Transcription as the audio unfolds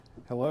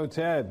Hello,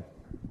 Ted.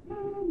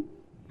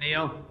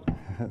 Neil.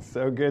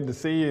 So good to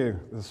see you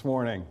this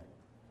morning.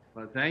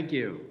 Well, thank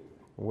you.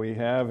 We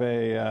have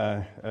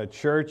a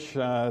church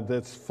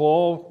that's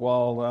full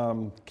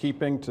while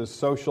keeping to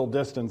social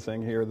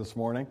distancing here this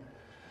morning.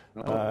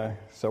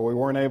 So we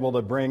weren't able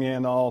to bring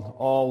in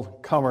all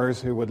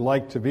comers who would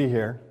like to be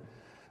here,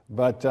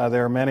 but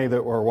there are many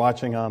that were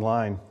watching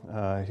online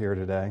here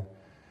today.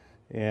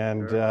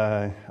 And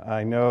sure.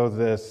 I know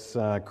this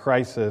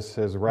crisis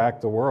has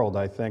racked the world.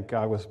 I think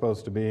I was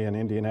supposed to be in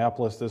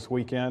Indianapolis this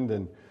weekend,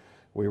 and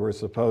we were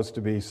supposed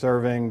to be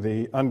serving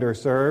the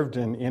underserved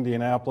in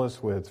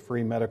Indianapolis with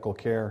free medical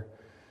care,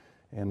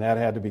 and that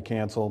had to be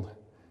canceled.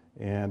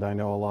 And I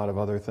know a lot of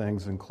other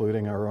things,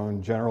 including our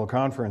own general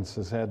conference,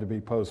 has had to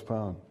be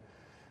postponed.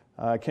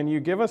 Can you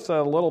give us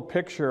a little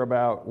picture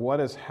about what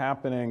is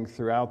happening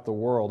throughout the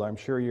world? I'm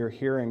sure you're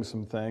hearing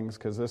some things,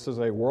 because this is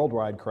a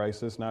worldwide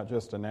crisis, not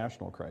just a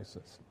national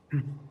crisis.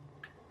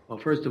 Well,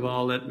 first of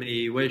all, let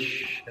me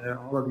wish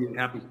all of you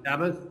happy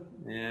Sabbath.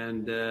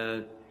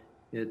 And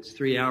it's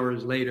 3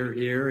 hours later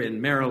here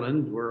in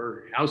Maryland.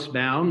 We're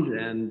housebound,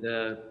 and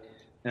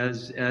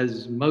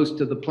as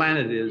most of the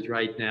planet is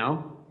right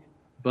now.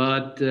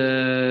 But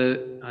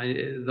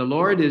the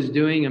Lord is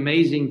doing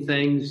amazing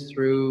things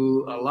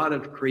through a lot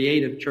of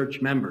creative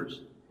church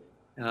members.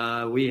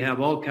 We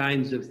have all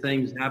kinds of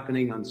things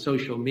happening on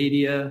social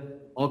media,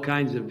 all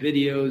kinds of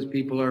videos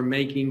people are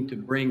making to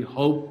bring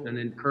hope and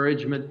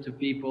encouragement to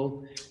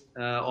people,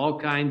 all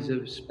kinds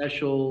of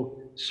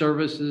special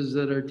services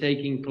that are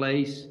taking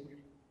place.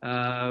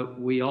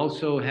 We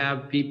also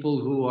have people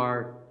who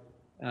are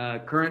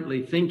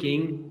currently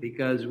thinking,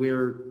 because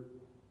we're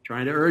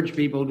trying to urge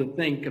people to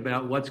think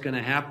about what's going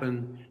to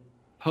happen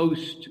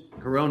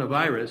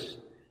post-coronavirus,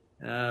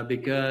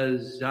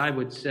 because I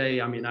would say,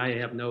 I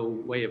have no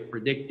way of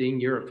predicting.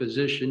 You're a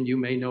physician. You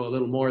may know a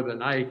little more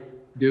than I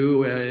do,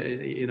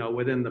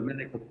 within the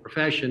medical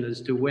profession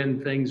as to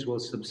when things will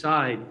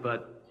subside.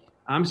 But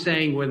I'm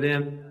saying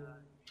within,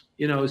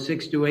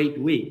 6 to 8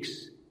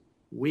 weeks,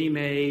 we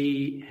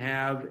may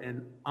have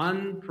an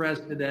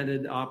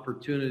unprecedented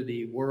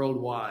opportunity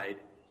worldwide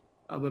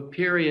of a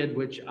period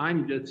which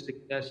I'm just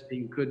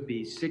suggesting could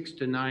be 6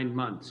 to 9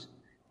 months,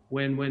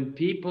 when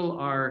people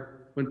are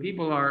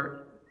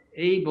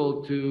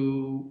able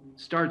to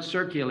start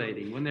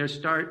circulating, when they're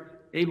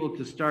able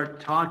to start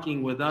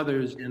talking with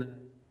others in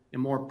a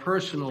more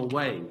personal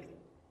way.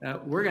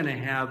 We're going to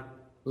have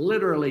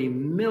literally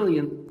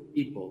millions of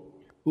people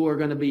who are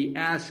going to be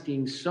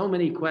asking so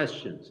many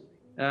questions.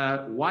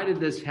 Why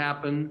did this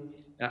happen?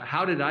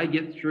 How did I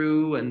get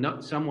through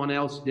and someone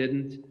else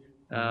didn't?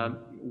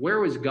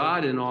 Where was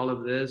God in all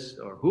of this?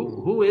 Or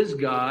who is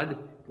God?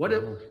 What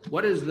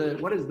does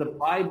the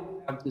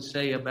Bible have to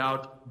say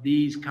about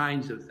these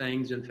kinds of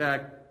things? In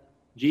fact,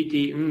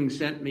 G.T. Ng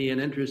sent me an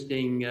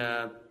interesting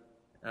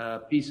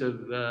piece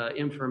of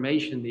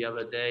information the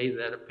other day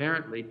that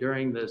apparently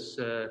during this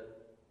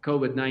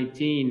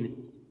COVID-19,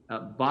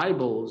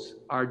 Bibles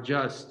are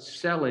just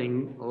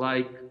selling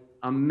like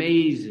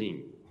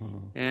amazing.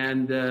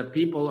 And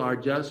people are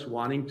just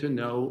wanting to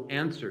know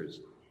answers.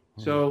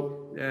 So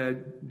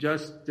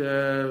just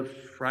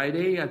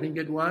Friday, I think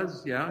it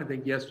was, I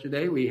think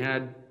yesterday we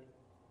had,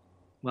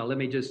 let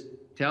me just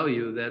tell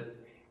you that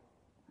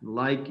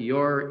like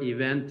your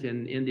event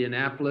in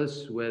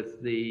Indianapolis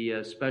with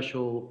the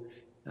special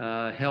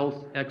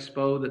health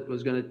expo that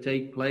was going to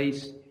take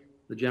place,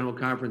 the general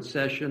conference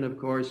session, of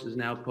course, is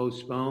now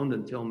postponed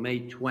until May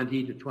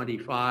 20 to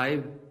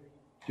 25,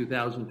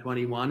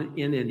 2021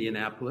 in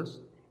Indianapolis.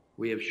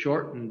 We have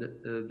shortened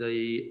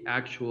the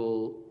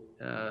actual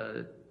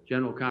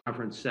general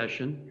conference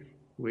session.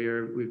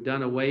 We've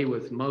done away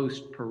with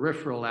most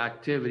peripheral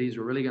activities.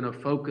 We're really going to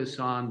focus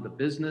on the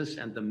business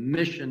and the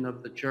mission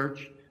of the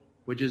church,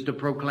 which is to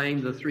proclaim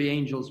the three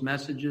angels'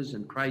 messages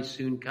and Christ's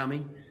soon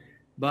coming.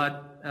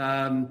 But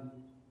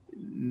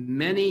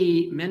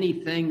many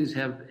things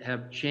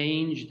have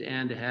changed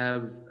and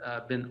have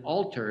been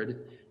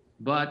altered.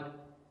 But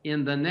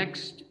in the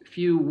next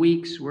few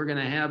weeks, we're going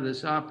to have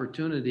this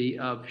opportunity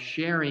of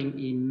sharing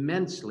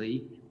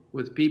immensely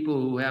with people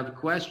who have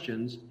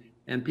questions,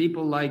 and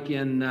people like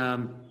in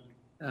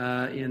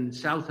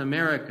South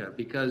America,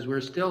 because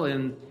we're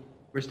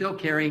still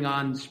carrying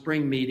on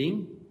spring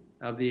meeting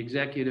of the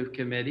executive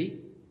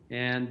committee,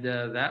 and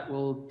that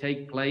will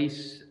take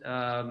place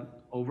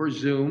over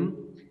Zoom.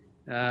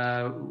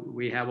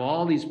 We have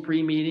all these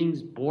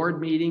pre-meetings, board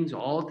meetings,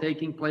 all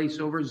taking place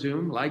over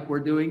Zoom, like we're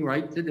doing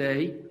right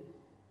today.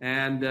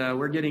 And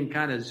we're getting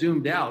kind of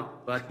zoomed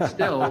out, but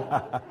still,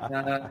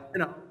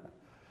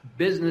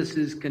 business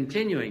is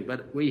continuing.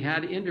 But we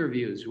had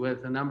interviews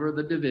with a number of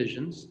the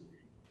divisions,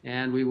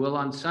 and we will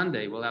on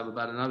Sunday. We'll have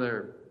about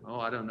another,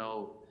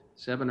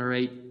 7 or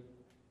 8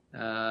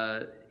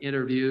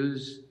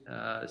 interviews,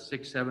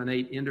 6, 7,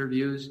 8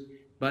 interviews.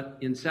 But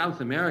in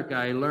South America,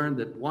 I learned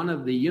that one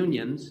of the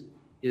unions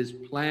is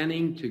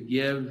planning to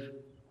give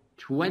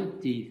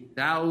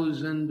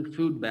 20,000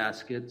 food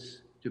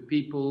baskets to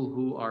people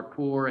who are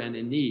poor and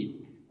in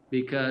need.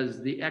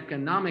 because the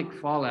economic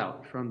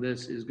fallout from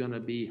this is going to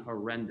be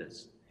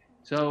horrendous.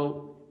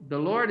 So the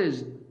Lord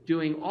is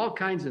doing all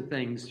kinds of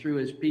things through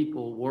his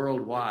people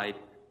worldwide.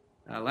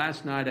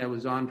 Last night I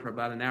was on for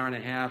about an hour and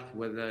a half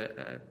with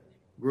a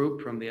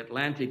group from the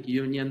Atlantic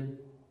Union,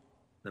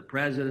 the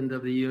president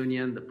of the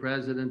union, the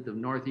president of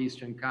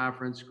Northeastern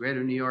Conference,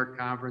 Greater New York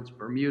Conference,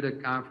 Bermuda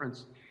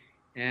Conference.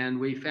 And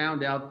we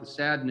found out the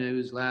sad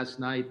news last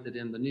night that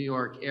in the New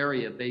York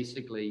area,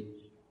 basically,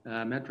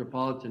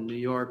 metropolitan New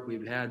York,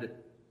 we've had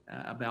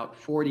about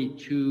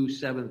 42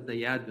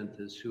 Seventh-day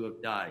Adventists who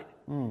have died.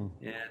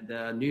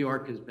 And New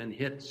York has been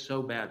hit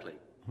so badly.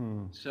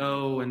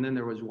 So, and then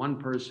there was one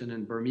person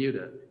in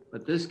Bermuda.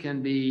 But this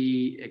can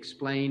be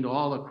explained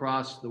all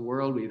across the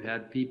world. We've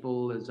had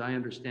people, as I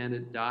understand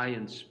it, die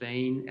in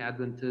Spain,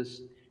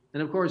 Adventists,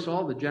 and of course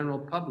all the general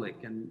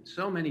public. And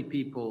so many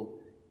people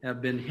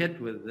have been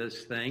hit with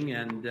this thing.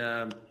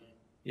 And,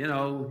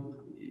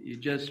 you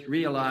just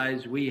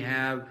realize we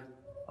have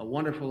a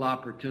wonderful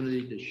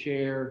opportunity to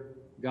share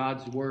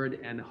God's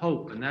word and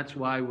hope. And that's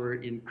why we're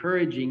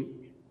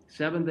encouraging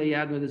Seventh-day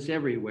Adventists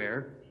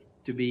everywhere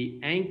to be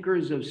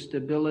anchors of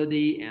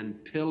stability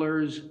and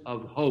pillars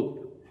of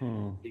hope.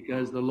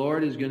 Because the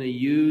Lord is going to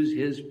use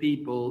his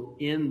people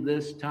in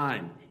this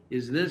time.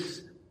 Is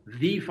this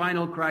the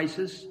final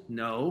crisis?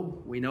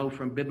 No. We know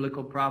from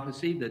biblical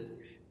prophecy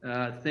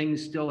that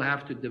things still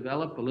have to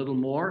develop a little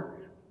more.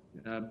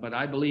 But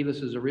I believe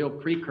this is a real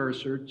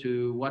precursor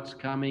to what's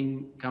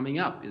coming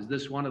up. Is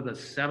this one of the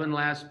 7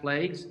 last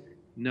plagues?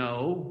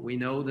 No. We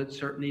know that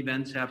certain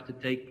events have to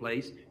take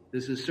place.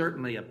 This is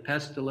certainly a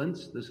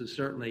pestilence. This is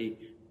certainly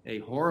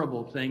a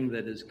horrible thing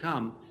that has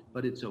come,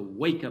 but it's a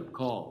wake-up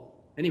call.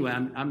 Anyway,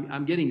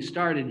 I'm getting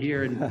started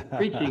here and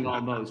preaching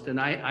almost, and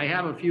I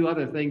have a few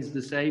other things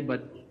to say,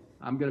 but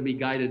I'm going to be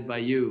guided by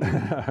you.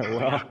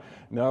 Well,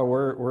 no,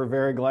 we're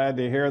very glad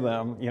to hear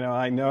them. You know,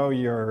 I know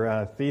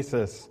your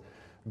thesis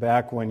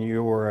back when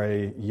you were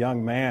a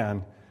young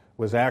man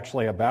was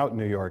actually about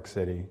New York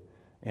City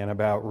and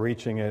about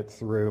reaching it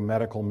through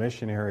medical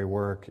missionary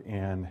work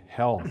and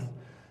health.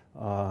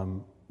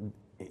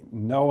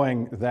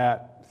 Knowing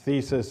that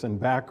thesis and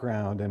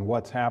background and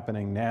what's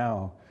happening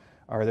now,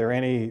 are there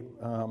any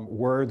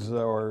words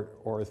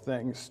or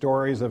things,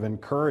 stories of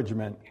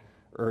encouragement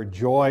or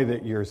joy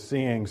that you're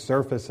seeing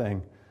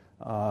surfacing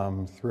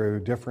through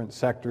different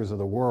sectors of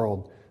the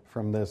world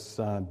from this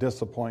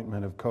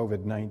disappointment of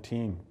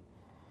COVID-19?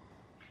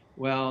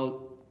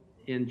 Well,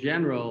 in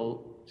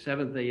general,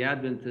 Seventh-day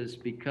Adventists,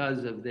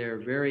 because of their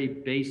very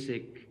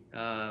basic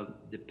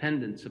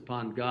dependence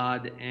upon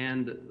God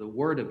and the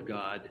Word of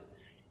God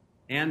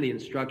and the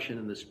instruction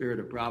in the spirit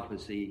of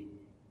prophecy,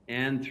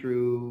 and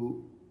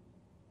through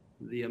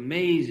the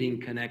amazing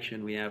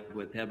connection we have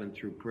with heaven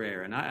through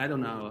prayer. And I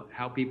don't know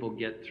how people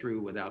get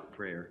through without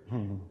prayer.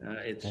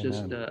 It's Amen.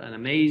 Just an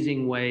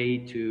amazing way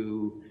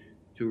to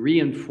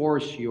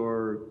reinforce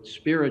your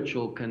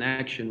spiritual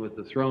connection with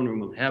the throne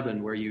room of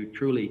heaven, where you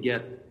truly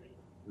get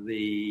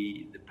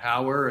the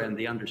power and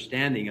the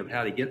understanding of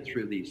how to get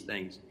through these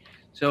things.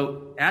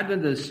 So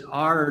Adventists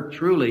are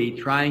truly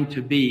trying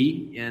to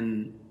be,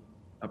 in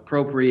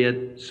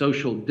appropriate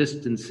social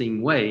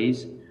distancing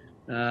ways,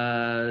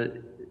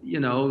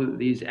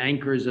 these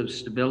anchors of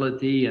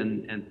stability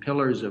and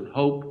pillars of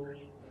hope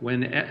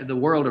when the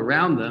world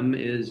around them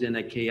is in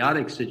a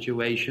chaotic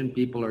situation.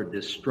 People are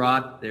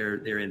distraught.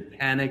 They're in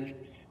panic.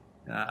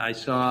 I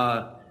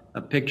saw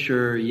a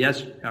picture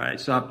yesterday,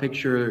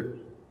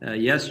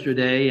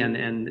 and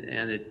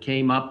it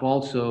came up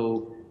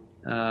also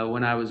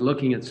when I was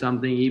looking at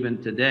something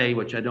even today,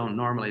 which I don't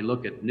normally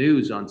look at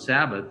news on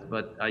Sabbath,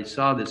 but I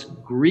saw this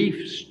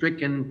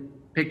grief-stricken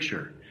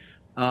picture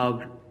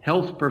of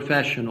health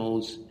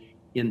professionals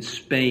in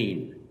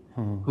Spain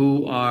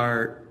who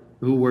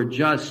were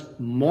just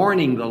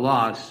mourning the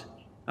loss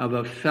of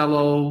a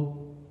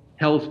fellow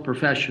health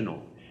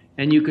professional.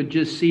 And you could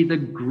just see the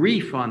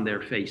grief on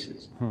their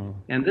faces.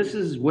 And this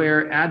is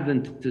where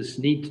Adventists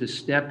need to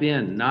step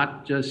in,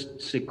 not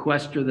just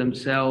sequester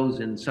themselves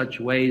in such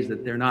ways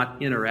that they're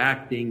not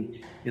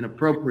interacting in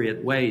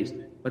appropriate ways,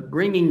 but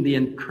bringing the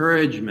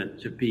encouragement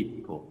to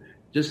people.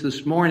 Just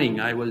this morning,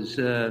 I was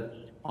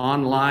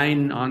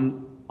online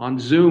on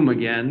Zoom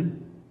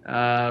again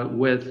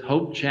with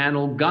Hope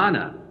Channel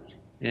Ghana,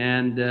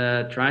 and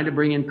trying to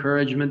bring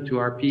encouragement to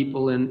our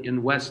people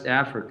in West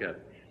Africa.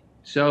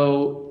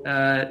 So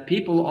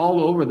people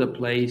all over the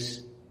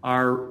place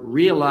are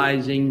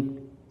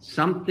realizing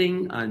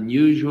something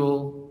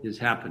unusual is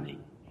happening.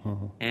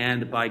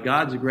 And by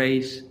God's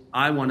grace,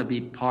 I want to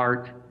be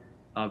part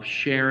of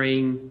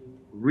sharing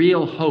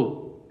real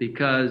hope,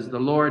 because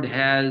the Lord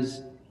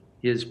has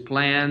his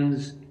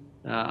plans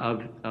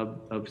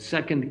of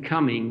second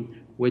coming,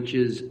 which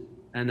is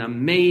an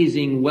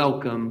amazing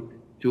welcome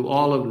to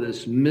all of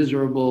this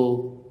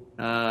miserable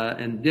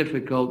and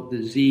difficult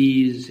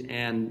disease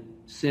and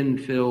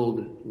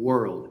sin-filled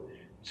world.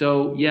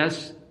 So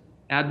yes,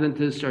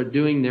 Adventists are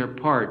doing their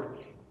part,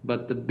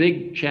 but the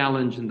big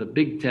challenge and the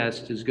big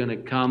test is going to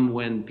come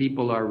when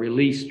people are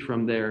released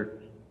from their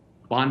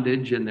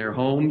bondage in their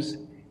homes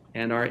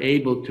and are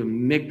able to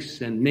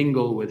mix and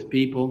mingle with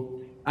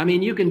people. I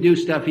mean, you can do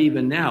stuff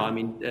even now. I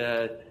mean,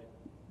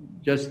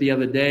 just the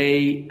other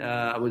day,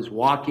 I was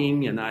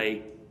walking, and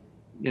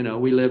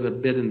we live a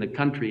bit in the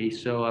country,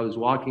 so I was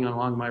walking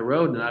along my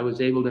road, and I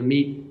was able to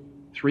meet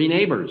 3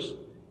 neighbors,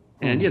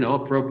 and,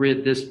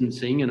 appropriate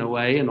distancing in a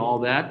way and all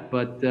that.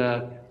 But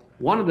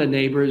one of the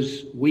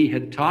neighbors we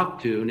had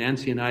talked to,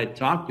 Nancy and I had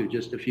talked to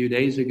just a few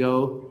days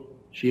ago.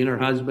 She and her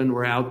husband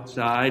were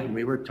outside, and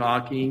we were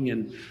talking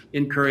and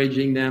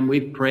encouraging them.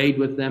 We've prayed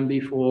with them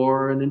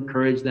before and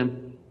encouraged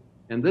them.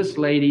 And this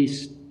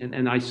lady,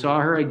 and I saw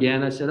her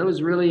again. I said, it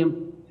was really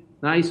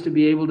nice to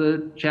be able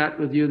to chat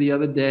with you the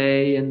other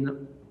day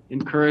and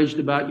encouraged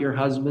about your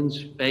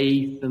husband's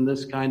faith and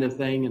this kind of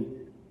thing.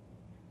 And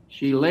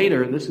she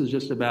later, this is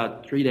just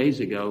about 3 days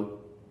ago,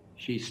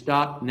 she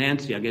stopped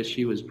Nancy. I guess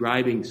she was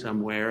driving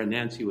somewhere, and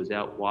Nancy was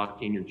out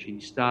walking, and she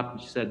stopped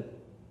and she said,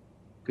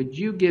 could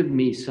you give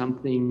me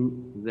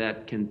something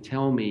that can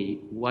tell me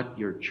what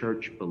your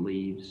church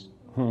believes?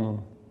 And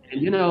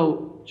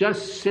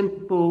just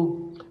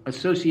simple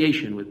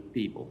association with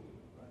people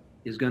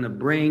is going to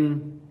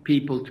bring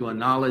people to a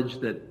knowledge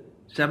that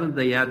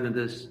Seventh-day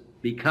Adventists,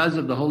 because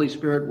of the Holy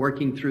Spirit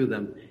working through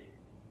them,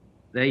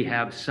 they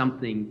have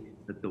something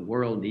that the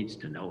world needs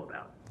to know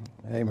about.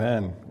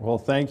 Amen. Well,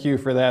 thank you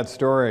for that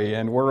story,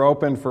 and we're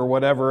open for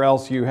whatever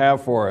else you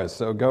have for us,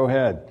 so go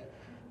ahead.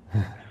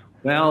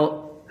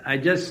 Well, I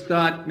just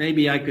thought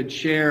maybe I could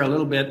share a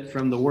little bit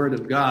from the Word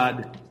of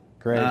God.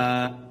 Great.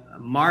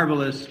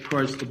 Marvelous. Of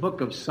course, the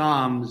book of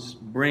Psalms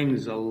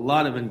brings a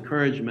lot of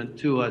encouragement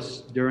to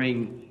us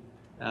during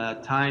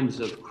times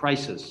of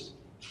crisis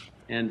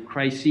and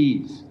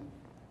crises.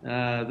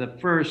 The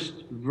first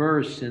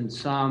verse in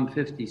Psalm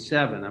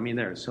 57, I mean,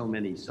 there are so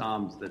many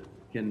Psalms that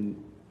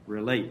can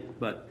relate,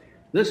 but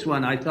this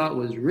one I thought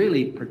was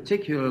really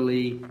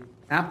particularly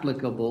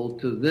applicable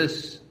to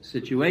this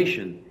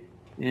situation.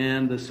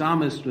 And the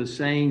psalmist was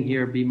saying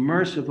here, be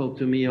merciful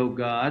to me, O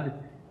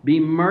God, be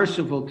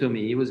merciful to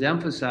me. He was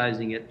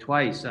emphasizing it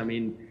twice. I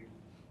mean,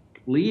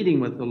 pleading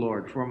with the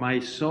Lord, for my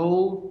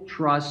soul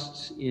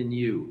trusts in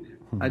you.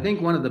 I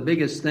think one of the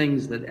biggest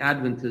things that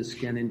Adventists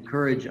can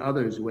encourage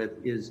others with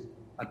is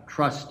a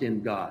trust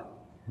in God,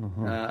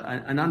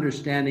 an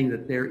understanding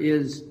that there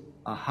is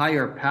a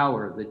higher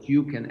power, that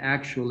you can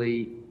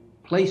actually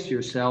place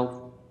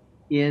yourself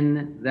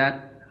in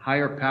that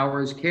higher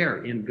power's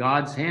care, in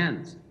God's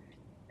hands.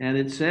 And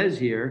it says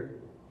here,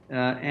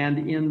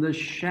 and in the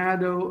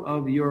shadow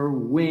of your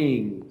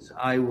wings,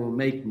 I will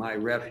make my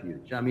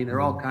refuge. I mean, there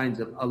are all kinds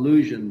of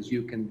allusions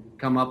you can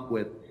come up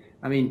with.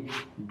 I mean,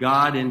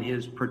 God in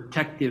his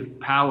protective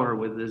power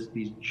with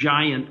these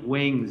giant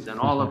wings, and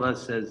all of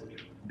us as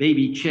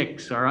baby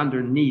chicks are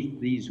underneath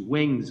these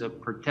wings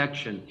of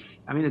protection.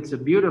 I mean, it's a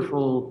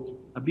beautiful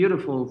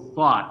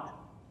thought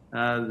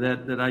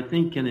that I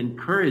think can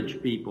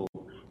encourage people.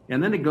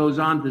 And then it goes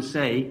on to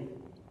say,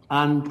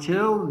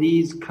 until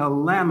these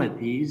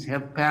calamities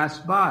have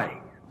passed by.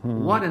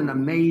 What an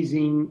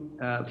amazing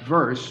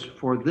verse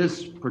for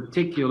this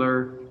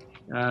particular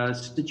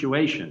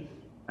situation.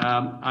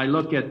 I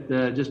look at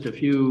just a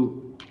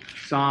few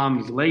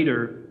Psalms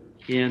later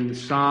in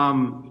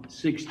Psalm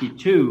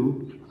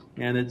 62,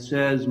 and it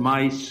says,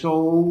 my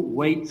soul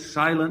waits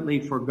silently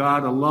for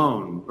God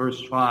alone,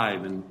 verse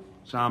 5 in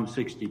Psalm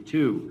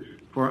 62,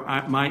 for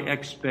my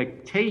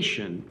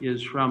expectation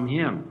is from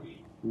him.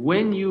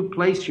 When you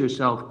place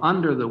yourself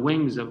under the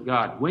wings of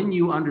God, when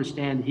you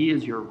understand he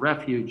is your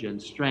refuge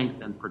and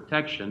strength and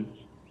protection,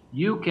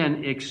 you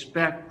can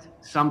expect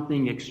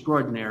something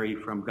extraordinary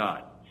from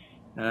God.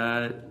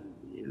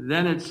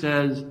 Then it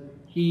says,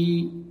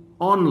 he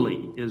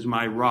only is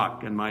my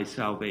rock and my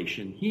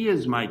salvation. He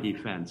is my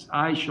defense.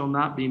 I shall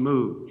not be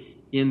moved.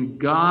 In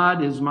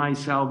God is my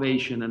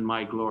salvation and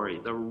my glory.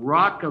 The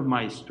rock of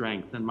my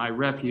strength and my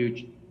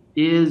refuge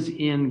is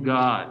in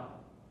God.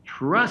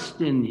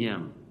 Trust in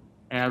him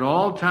at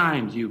all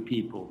times, you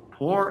people.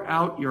 Pour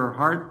out your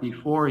heart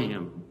before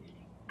him.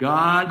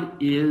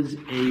 God is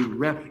a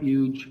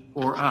refuge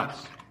for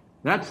us.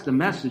 That's the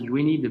message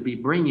we need to be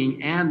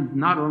bringing, and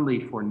not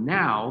only for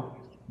now,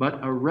 but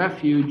a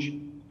refuge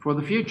for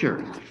the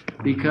future,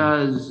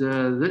 because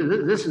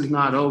this is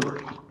not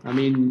over. I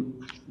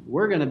mean,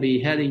 we're going to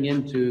be heading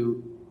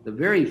into the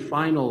very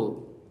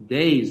final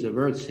days of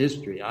Earth's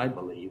history, I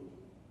believe.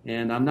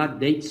 And I'm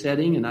not date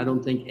setting, and I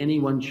don't think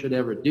anyone should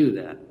ever do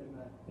that.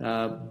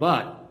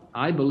 But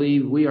I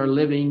believe we are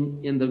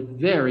living in the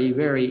very,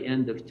 very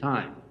end of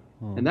time.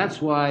 And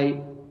that's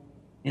why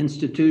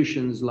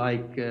institutions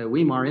like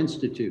Weimar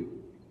Institute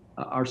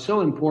are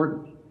so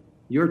important.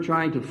 You're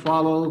trying to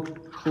follow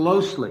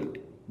closely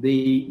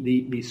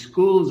the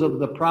schools of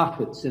the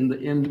prophets in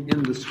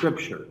the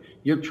Scripture.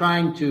 You're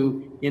trying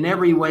to, in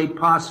every way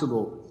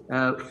possible,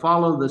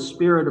 follow the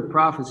spirit of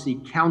prophecy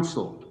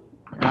counsel.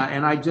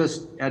 And I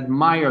just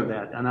admire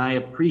that, and I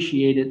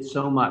appreciate it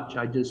so much.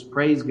 I just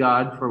praise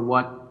God for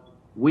what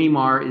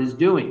Weimar is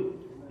doing.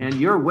 And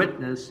your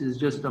witness is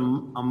just a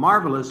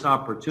marvelous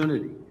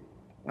opportunity.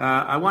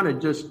 I want to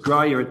just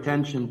draw your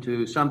attention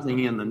to something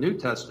in the New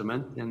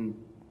Testament, in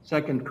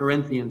 2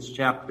 Corinthians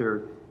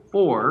chapter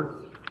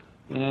 4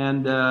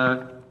 and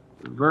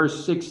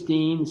verse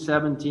 16,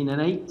 17,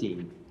 and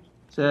 18.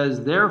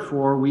 Says,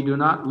 therefore, we do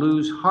not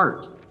lose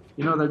heart.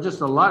 You know, there's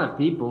just a lot of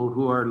people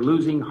who are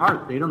losing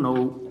heart. They don't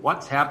know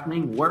what's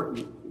happening, where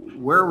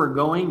we're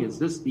going. Is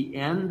this the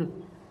end?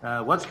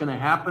 What's going to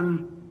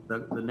happen?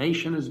 The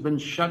nation has been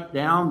shut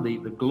down. The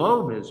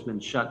globe has been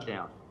shut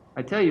down.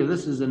 I tell you,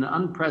 this is an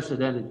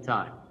unprecedented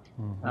time.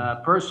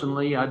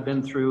 Personally, I've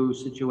been through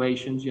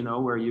situations,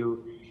 where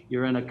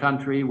you're in a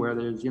country where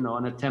there's,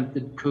 an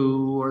attempted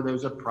coup, or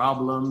there's a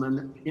problem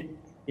and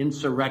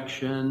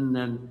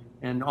insurrection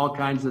and all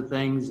kinds of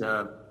things.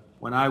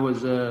 When I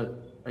was a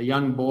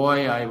young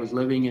boy, I was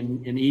living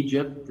in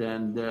Egypt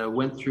and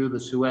went through the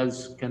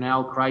Suez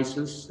Canal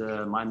crisis.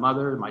 My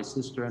mother, my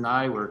sister, and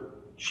I were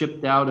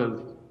shipped out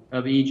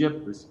of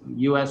Egypt.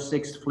 The U.S.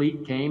 Sixth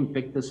Fleet came,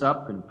 picked us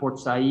up in Port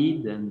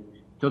Said, and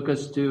took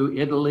us to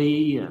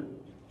Italy. And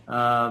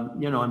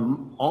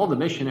all the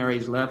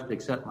missionaries left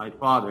except my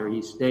father.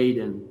 He stayed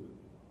in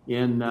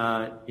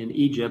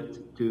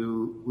Egypt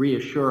to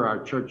reassure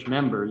our church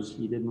members.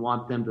 He didn't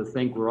want them to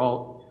think we're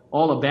all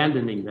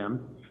abandoning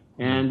them.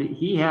 And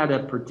he had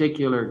a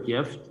particular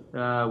gift,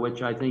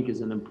 which I think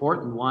is an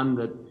important one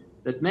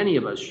that many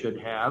of us should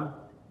have,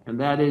 and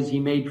that is he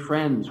made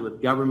friends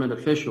with government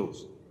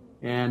officials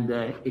and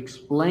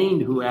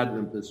explained who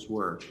Adventists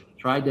were,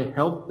 tried to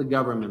help the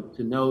government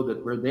to know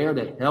that we're there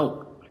to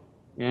help.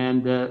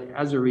 And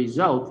as a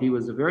result, he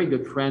was a very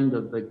good friend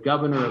of the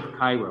governor of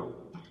Cairo.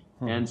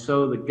 And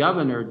so the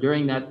governor,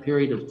 during that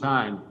period of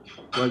time,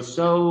 was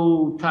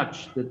so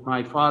touched that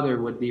my father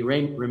would be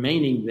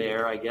remaining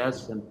there, I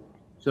guess. And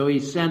so he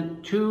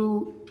sent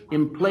 2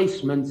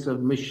 emplacements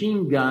of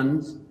machine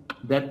guns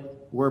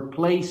that were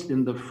placed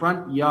in the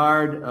front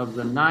yard of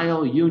the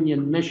Nile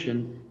Union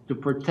Mission to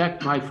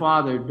protect my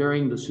father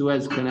during the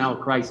Suez Canal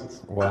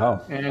crisis.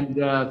 Wow. And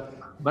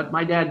but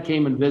my dad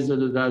came and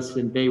visited us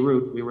in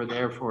Beirut. We were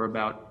there for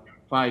about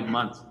 5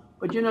 months.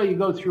 But you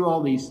go through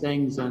all these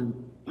things, and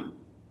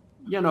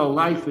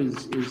life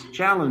is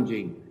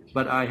challenging.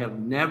 But I have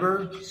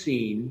never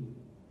seen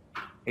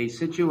a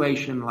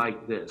situation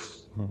like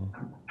this.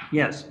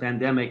 Yes,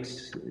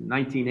 pandemics,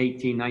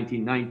 1918,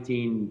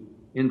 1919,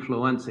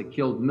 influenza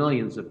killed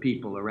millions of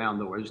people around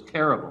the world. It was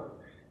terrible.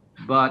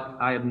 But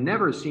I have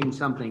never seen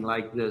something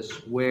like this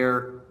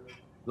where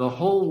the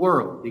whole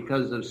world,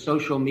 because of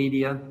social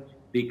media,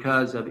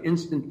 because of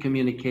instant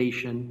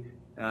communication,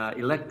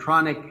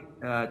 electronic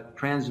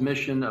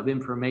transmission of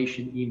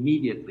information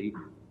immediately,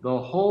 the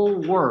whole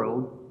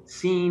world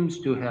seems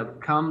to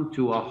have come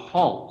to a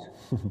halt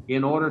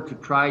in order to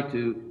try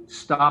to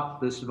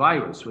stop this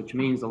virus, which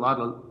means a lot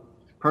of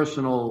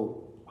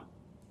personal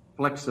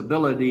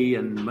flexibility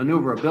and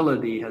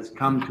maneuverability has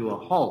come to a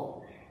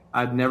halt.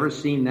 I've never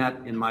seen that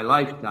in my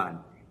lifetime.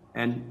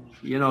 And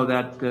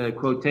that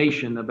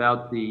quotation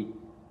about the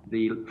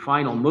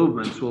final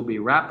movements will be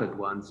rapid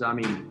ones. I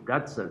mean,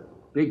 that's a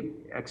big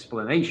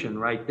explanation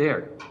right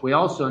there. We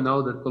also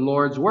know that the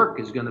Lord's work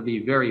is going to be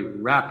very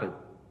rapid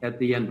at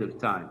the end of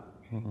time.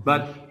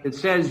 But it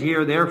says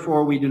here,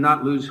 therefore we do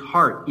not lose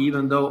heart,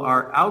 even though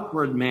our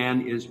outward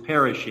man is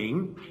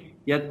perishing,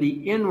 yet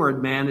the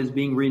inward man is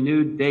being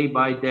renewed day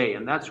by day.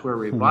 And that's where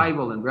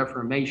revival and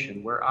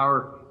reformation, where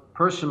our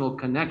personal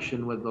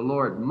connection with the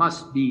Lord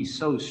must be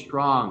so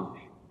strong,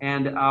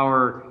 and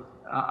our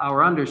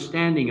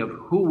understanding of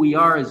who we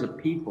are as a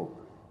people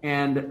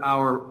and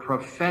our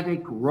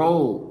prophetic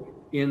role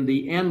in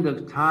the end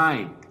of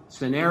time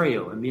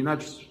scenario. I mean,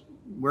 that's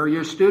where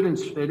your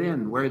students fit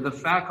in, where the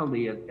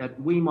faculty at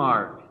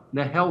Weimar,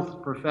 the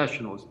health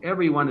professionals,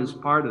 everyone is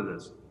part of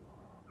this.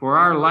 For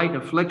our light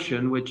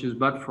affliction, which is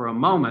but for a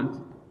moment,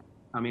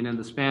 I mean, in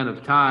the span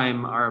of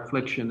time, our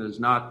affliction is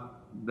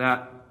not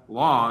that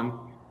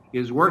long,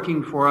 is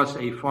working for us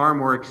a far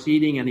more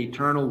exceeding and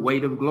eternal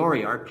weight of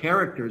glory. Our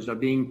characters are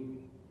being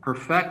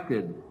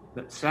perfected.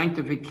 That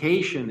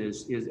sanctification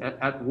is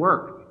at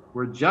work.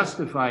 We're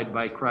justified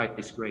by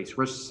Christ's grace.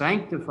 We're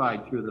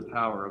sanctified through the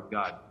power of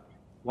God.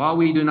 While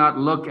we do not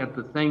look at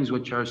the things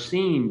which are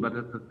seen, but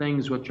at the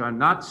things which are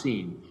not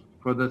seen.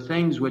 For the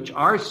things which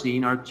are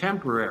seen are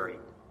temporary,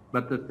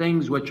 but the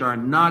things which are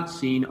not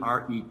seen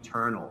are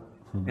eternal.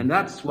 And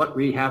that's what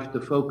we have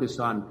to focus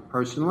on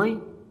personally,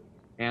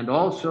 and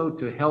also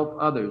to help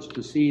others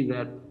to see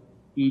that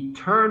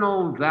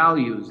eternal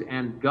values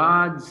and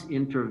God's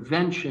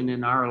intervention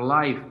in our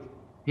life,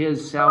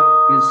 his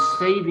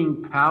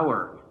saving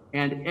power,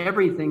 and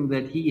everything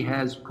that he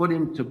has put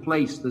into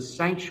place, the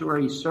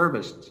sanctuary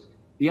service,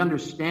 the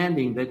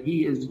understanding that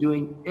he is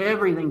doing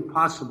everything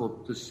possible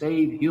to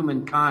save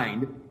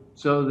humankind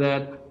so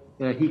that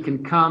he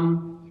can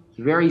come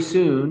very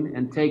soon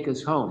and take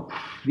us home.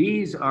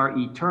 These are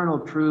eternal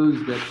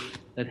truths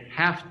that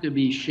have to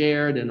be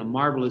shared in a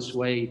marvelous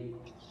way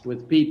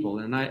with people.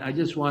 And I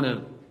just want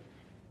to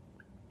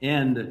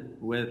end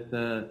with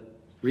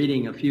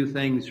reading a few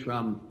things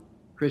from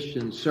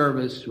Christian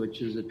Service,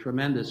 which is a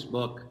tremendous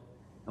book,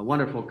 a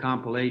wonderful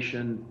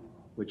compilation,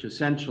 which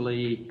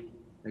essentially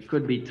it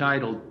could be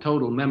titled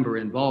Total Member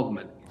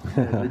Involvement.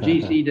 The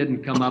GC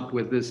didn't come up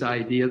with this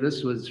idea.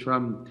 This was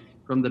from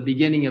the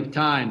beginning of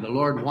time. The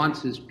Lord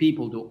wants his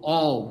people to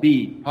all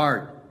be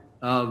part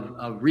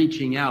of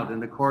reaching out.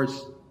 And of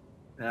course,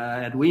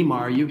 at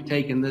Weimar, you've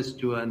taken this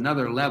to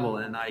another level,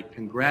 and I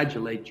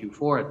congratulate you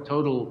for it.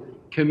 Total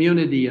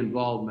community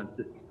involvement,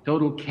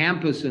 total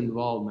campus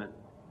involvement,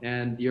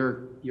 and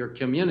your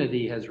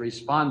community has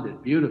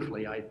responded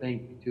beautifully, I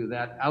think, to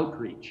that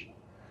outreach.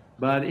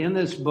 But in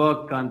this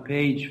book on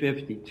page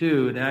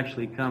 52, it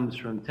actually comes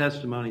from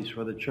Testimonies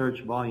for the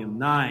Church, Volume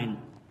 9.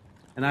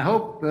 And I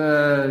hope,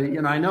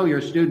 I know your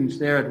students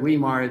there at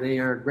Weimar, they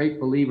are great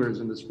believers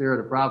in the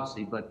spirit of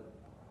prophecy, but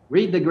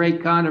read the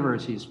Great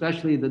Controversy,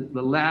 especially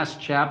the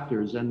last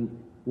chapters and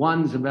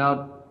ones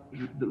about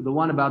the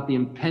one about the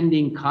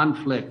impending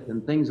conflict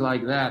and things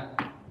like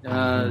that.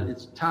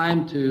 It's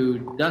time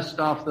to dust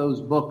off those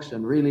books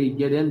and really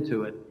get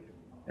into it.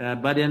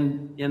 But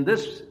in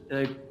this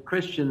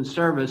Christian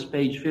Service,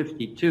 page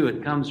 52,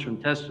 it comes from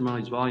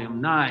Testimonies,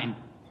 Volume 9.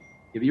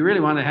 If you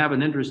really want to have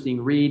an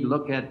interesting read,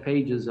 look at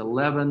pages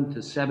 11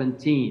 to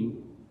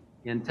 17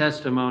 in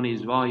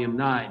Testimonies, Volume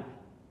 9.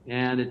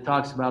 And it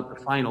talks about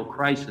the final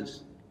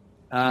crisis.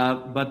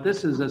 But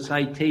this is a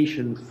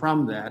citation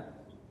from that.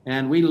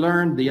 And we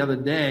learned the other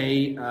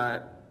day,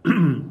 the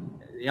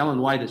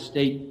Ellen White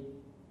Estate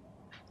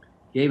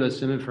gave us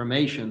some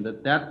information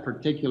that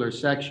particular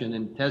section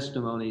in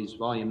Testimonies,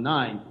 Volume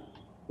 9,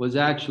 was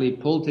actually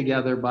pulled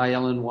together by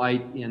Ellen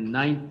White in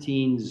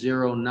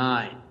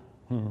 1909.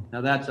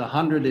 Now that's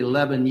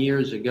 111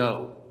 years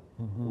ago.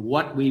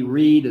 What we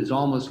read is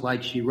almost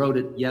like she wrote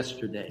it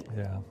yesterday.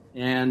 Yeah.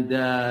 And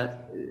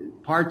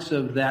parts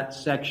of that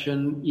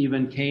section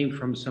even came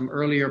from some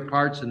earlier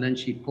parts, and then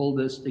she pulled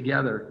this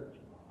together.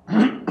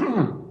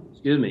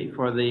 Excuse me,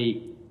 for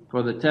the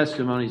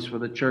Testimonies for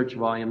the Church,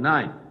 Volume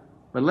 9.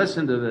 But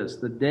listen to this.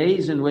 The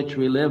days in which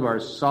we live are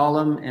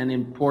solemn and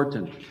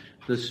important.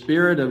 The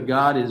Spirit of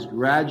God is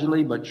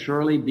gradually but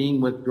surely being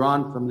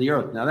withdrawn from the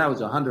earth. Now that was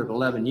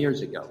 111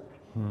 years ago.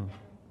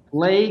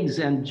 Plagues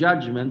and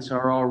judgments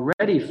are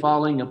already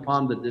falling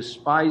upon the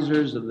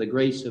despisers of the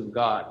grace of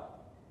God.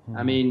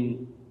 I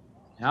mean,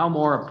 how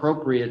more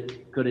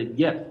appropriate could it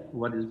get,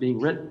 what is being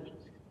written?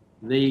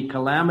 The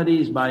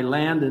calamities by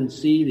land and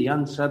sea, the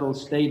unsettled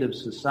state of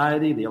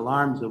society, the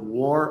alarms of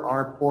war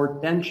are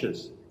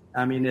portentous.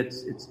 I mean,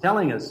 it's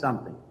telling us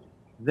something.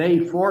 They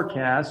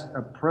forecast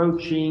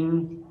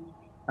approaching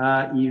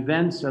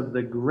events of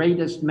the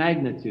greatest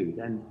magnitude.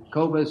 And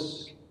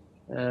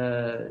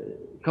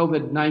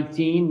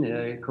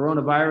COVID-19,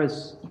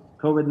 coronavirus,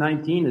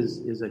 COVID-19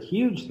 is a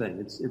huge thing.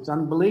 It's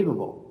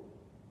unbelievable.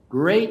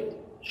 Great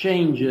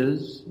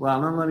changes. Well,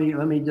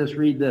 let me just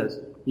read this.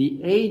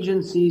 The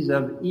agencies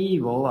of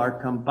evil are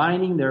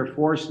combining their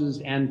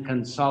forces and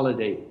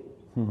consolidating.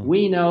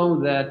 We know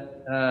that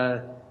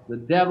the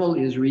devil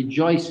is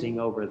rejoicing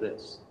over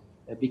this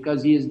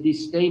because he is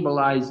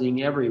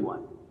destabilizing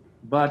everyone.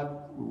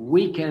 But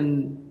we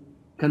can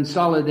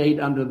consolidate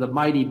under the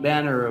mighty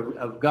banner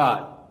of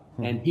God,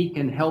 and he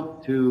can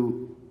help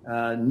to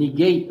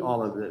negate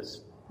all of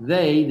this.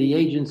 They, the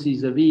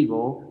agencies of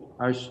evil,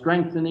 are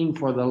strengthening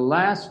for the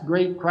last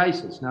great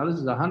crisis. Now, this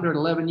is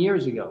 111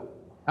 years ago.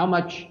 How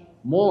much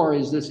more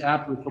is this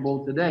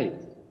applicable today?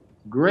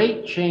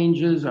 Great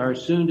changes are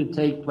soon to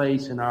take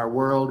place in our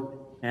world,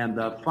 and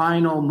the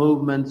final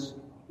movements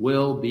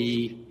will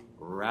be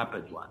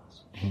rapid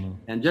ones.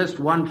 And just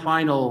one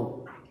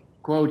final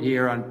quote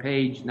here on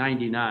page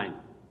 99.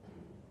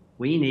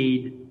 We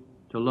need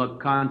to look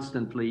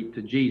constantly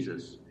to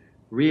Jesus,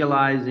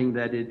 realizing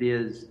that it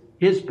is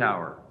his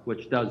power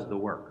which does the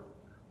work.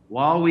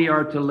 While we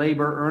are to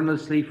labor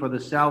earnestly for the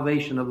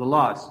salvation of the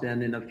lost,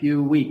 and in a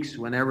few weeks,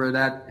 whenever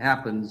that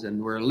happens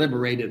and we're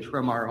liberated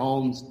from our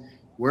homes,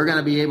 we're going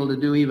to be able to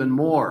do even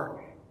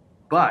more.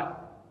 But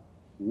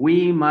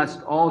we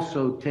must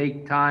also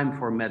take time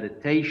for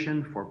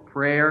meditation, for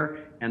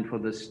prayer, and for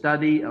the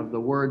study of the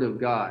Word of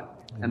God.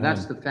 Amen. And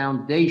that's the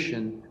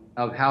foundation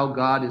of how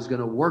God is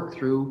going to work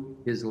through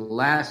his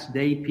last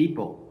day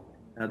people.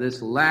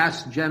 This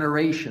last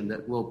generation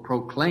that will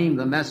proclaim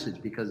the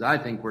message, because I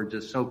think we're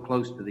just so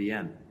close to the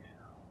end.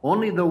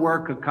 Only the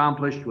work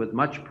accomplished with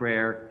much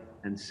prayer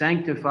and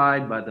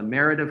sanctified by the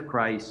merit of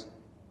Christ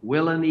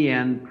will in the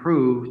end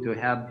prove to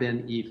have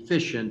been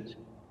efficient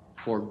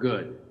for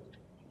good.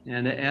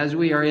 And as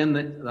we are in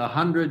the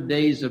 100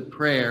 days of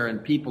prayer,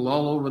 and people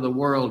all over the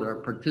world are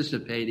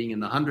participating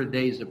in the 100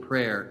 days of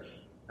prayer,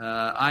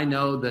 I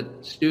know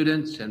that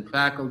students and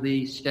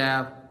faculty,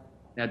 staff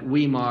at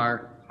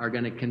Weimar are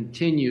going to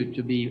continue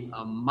to be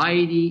a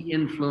mighty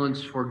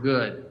influence for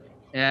good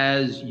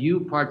as you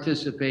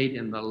participate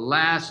in the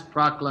last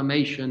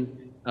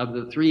proclamation of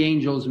the three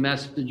angels'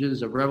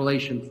 messages of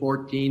Revelation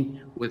 14,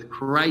 with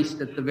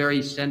Christ at the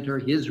very center,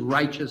 his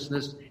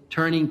righteousness,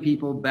 turning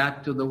people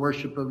back to the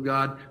worship of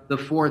God. The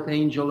fourth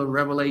angel of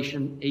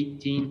Revelation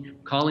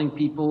 18, calling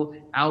people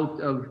out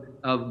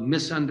of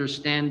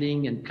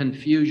misunderstanding and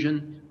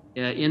confusion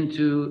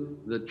into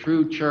the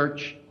true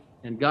church.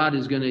 And God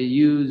is going to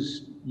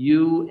use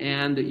you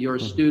and your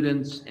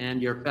students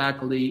and your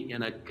faculty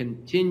in a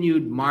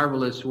continued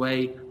marvelous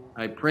way.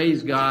 I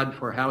praise God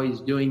for how he's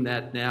doing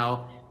that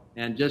now.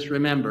 And just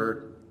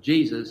remember,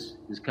 Jesus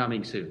is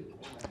coming soon.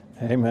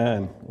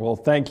 Amen. Well,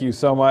 thank you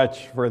so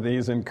much for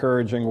these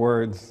encouraging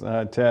words,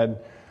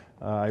 Ted.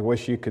 I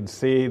wish you could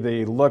see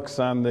the looks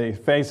on the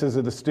faces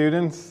of the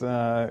students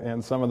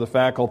and some of the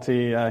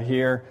faculty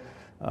here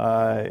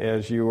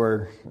as you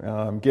were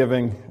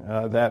giving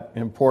that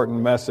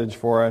important message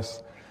for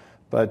us.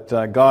 But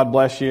God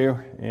bless you,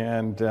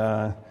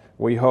 and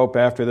we hope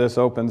after this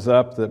opens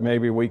up that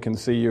maybe we can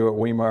see you at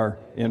Weimar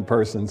in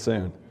person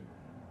soon.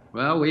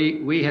 Well,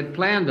 we had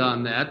planned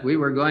on that. We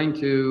were going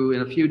to,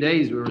 in a few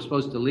days, we were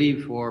supposed to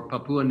leave for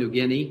Papua New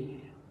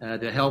Guinea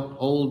to help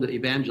hold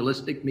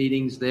evangelistic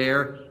meetings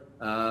there.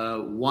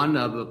 One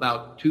of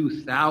about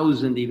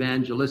 2,000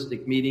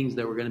 evangelistic meetings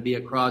that were going to be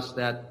across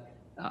that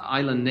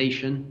island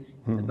nation.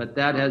 But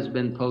that has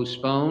been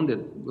postponed.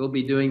 We'll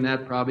be doing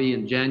that probably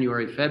in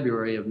January,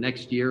 February of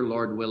next year,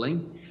 Lord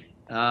willing.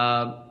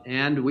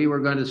 And we were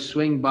going to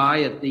swing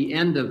by at the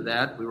end of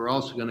that. We were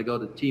also going to go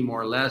to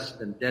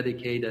Timor-Leste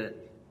and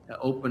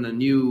open a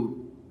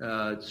new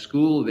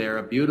school there,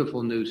 a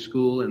beautiful new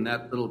school in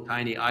that little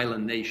tiny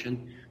island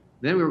nation.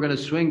 Then we were going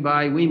to swing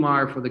by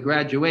Weimar for the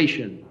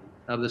graduation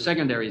of the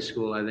secondary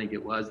school, I think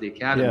it was, the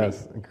academy.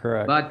 Yes,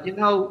 correct. But,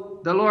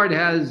 the Lord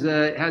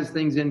has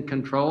things in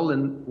control,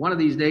 and one of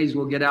these days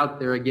we'll get out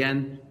there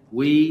again.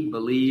 We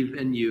believe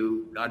in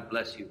you. God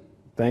bless you.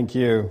 Thank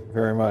you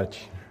very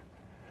much.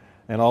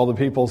 And all the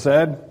people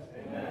said?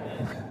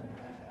 Amen.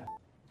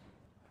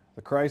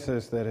 The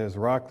crisis that has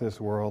rocked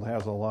this world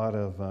has a lot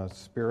of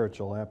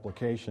spiritual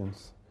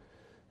applications,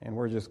 and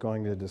we're just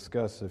going to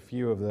discuss a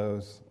few of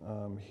those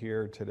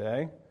here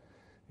today.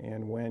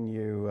 And when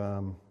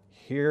you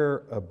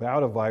hear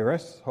about a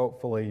virus,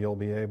 hopefully you'll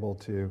be able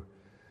to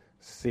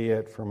see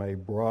it from a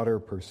broader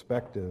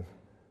perspective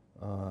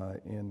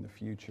in the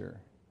future.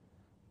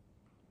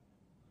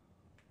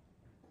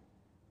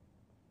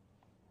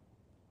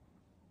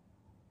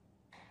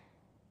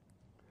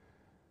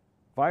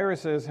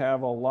 Viruses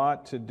have a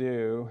lot to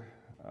do,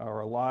 or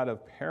a lot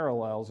of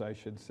parallels, I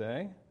should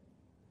say,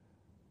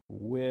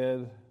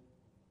 with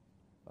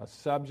a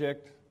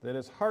subject that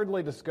is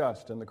hardly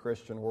discussed in the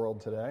Christian world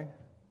today.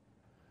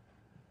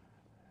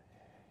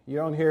 You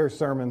don't hear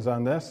sermons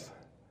on this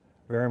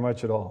very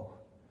much at all.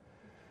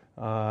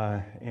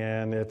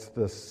 And it's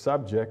the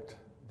subject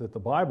that the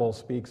Bible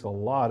speaks a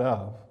lot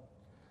of,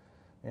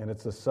 and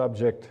it's the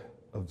subject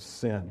of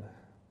sin.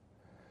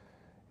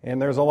 And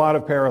there's a lot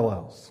of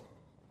parallels.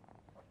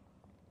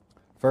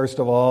 First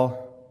of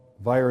all,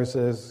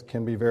 viruses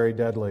can be very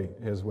deadly,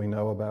 as we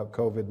know about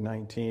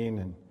COVID-19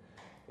 and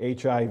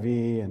HIV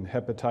and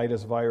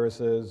hepatitis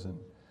viruses and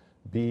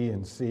B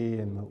and C,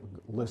 and the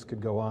list could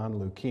go on,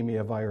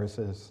 leukemia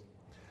viruses.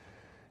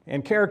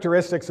 And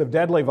characteristics of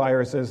deadly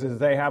viruses is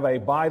they have a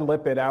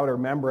bilipid outer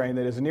membrane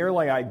that is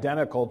nearly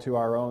identical to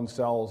our own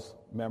cells'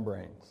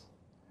 membranes.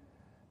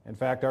 In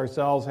fact, our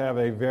cells have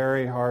a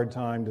very hard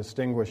time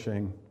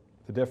distinguishing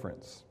the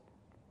difference.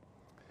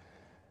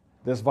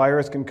 This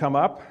virus can come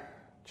up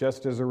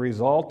just as a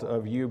result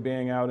of you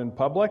being out in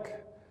public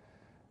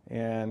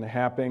and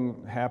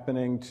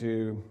happening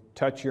to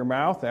touch your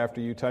mouth after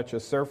you touch a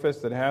surface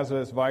that has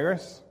this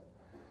virus.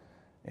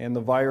 And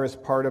the virus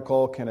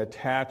particle can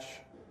attach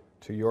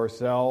to your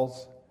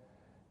cells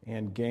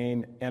and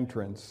gain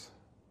entrance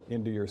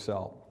into your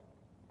cell.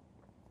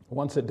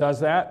 Once it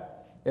does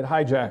that, it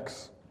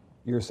hijacks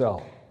your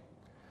cell.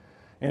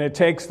 And it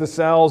takes the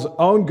cell's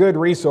own good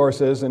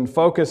resources and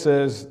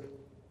focuses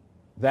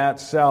that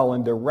cell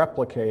into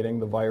replicating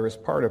the virus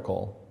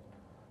particle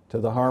to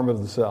the harm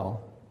of the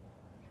cell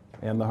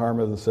and the harm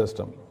of the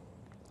system.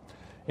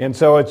 And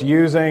so it's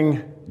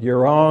using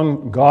your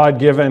own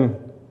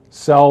God-given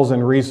cells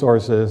and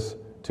resources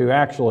to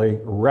actually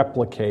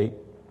replicate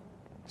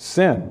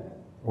sin,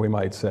 we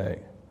might say.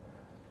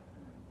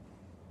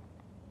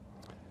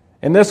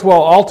 And this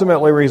will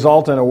ultimately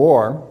result in a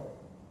war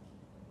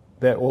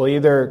that will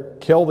either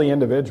kill the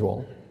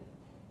individual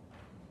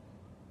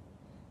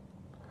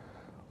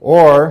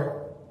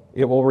or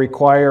it will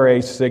require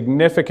a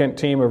significant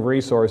team of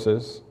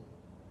resources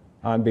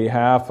on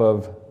behalf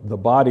of the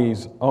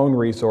body's own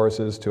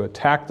resources to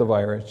attack the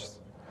virus,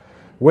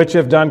 which,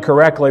 if done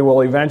correctly, will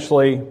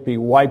eventually be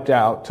wiped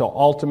out to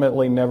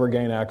ultimately never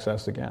gain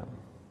access again.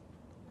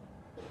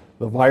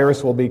 The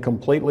virus will be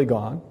completely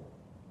gone,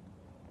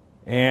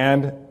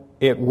 and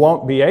it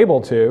won't be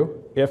able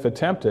to, if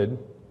attempted,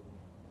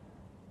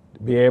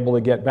 be able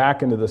to get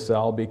back into the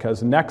cell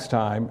because next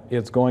time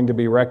it's going to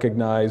be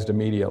recognized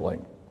immediately.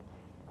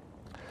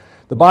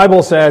 The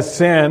Bible says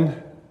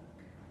sin,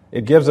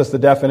 it gives us the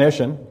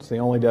definition. It's the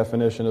only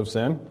definition of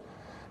sin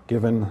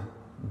given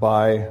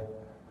by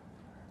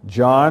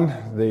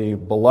John, the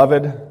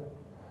beloved,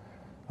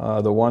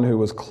 the one who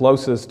was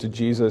closest to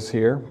Jesus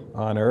here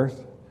on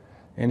earth.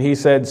 And he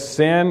said,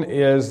 sin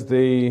is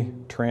the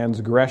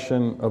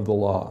transgression of the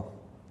law.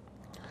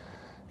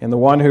 And the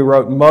one who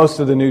wrote most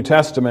of the New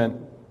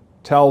Testament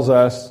tells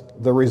us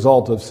the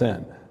result of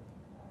sin.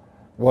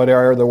 What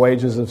are the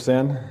wages of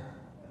sin?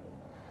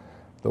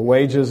 The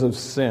wages of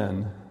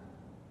sin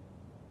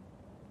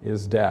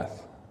is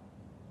death.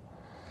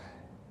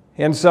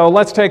 And so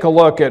let's take a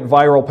look at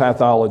viral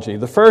pathology.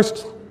 The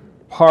first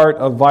part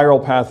of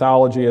viral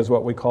pathology is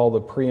what we call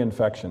the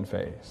pre-infection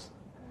phase.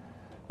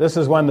 This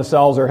is when the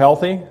cells are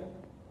healthy,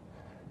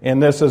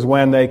 and this is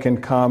when they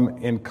can come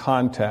in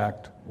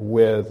contact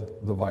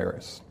with the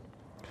virus.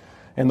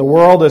 And the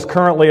world is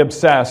currently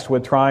obsessed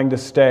with trying to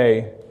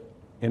stay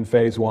in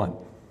phase 1.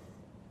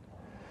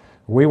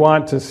 We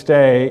want to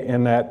stay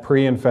in that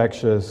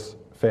pre-infectious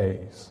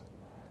phase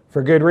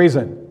for good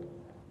reason,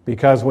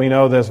 because we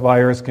know this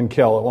virus can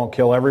kill. It won't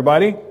kill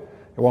everybody. It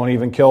won't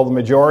even kill the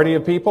majority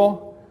of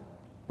people,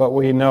 but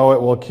we know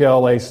it will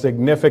kill a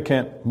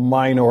significant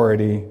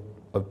minority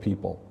of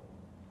people.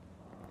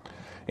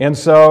 And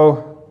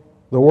so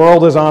the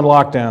world is on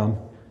lockdown,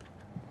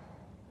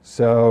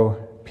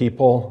 so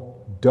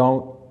people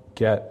don't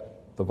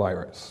get the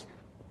virus.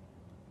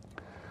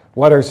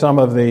 What are some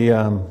of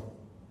the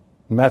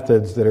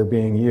methods that are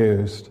being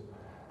used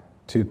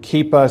to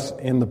keep us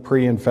in the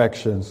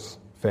pre-infectious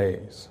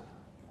phase?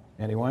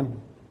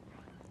 Anyone?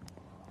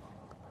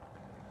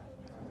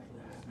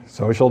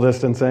 Social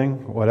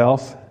distancing. What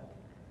else?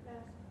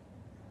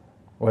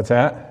 What's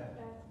that?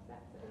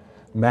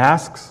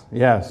 Masks.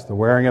 Yes, the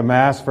wearing of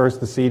masks. First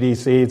the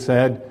CDC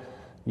said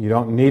you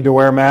don't need to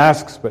wear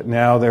masks, but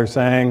now they're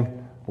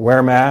saying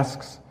wear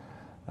masks.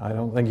 I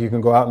don't think you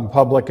can go out in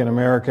public in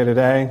America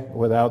today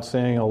without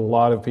seeing a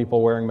lot of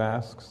people wearing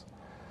masks.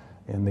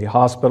 In the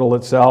hospital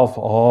itself,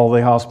 all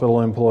the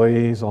hospital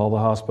employees, all the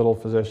hospital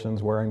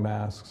physicians wearing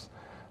masks,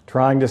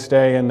 trying to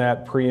stay in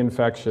that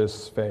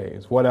pre-infectious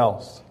phase. What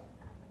else?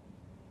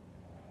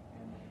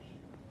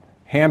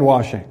 Hand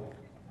washing,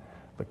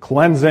 the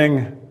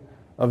cleansing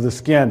of the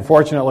skin.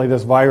 Fortunately,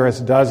 this virus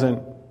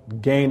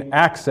doesn't gain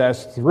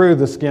access through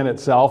the skin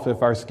itself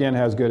if our skin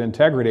has good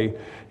integrity,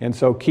 and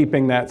so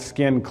keeping that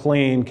skin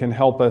clean can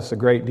help us a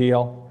great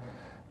deal.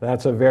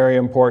 That's a very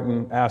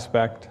important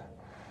aspect.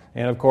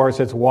 And of course,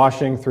 it's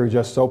washing through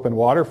just soap and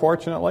water,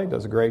 fortunately.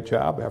 Does a great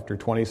job. After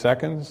 20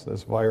 seconds,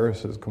 this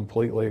virus is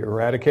completely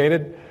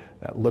eradicated.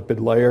 That lipid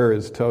layer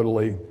is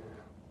totally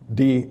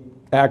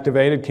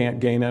deactivated, can't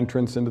gain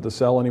entrance into the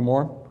cell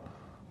anymore.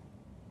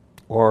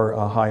 Or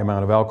a high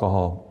amount of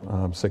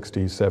alcohol,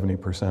 60,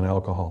 70%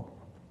 alcohol.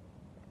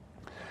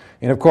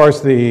 And of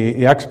course,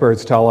 the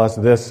experts tell us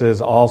this is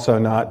also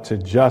not to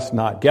just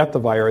not get the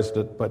virus,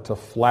 but to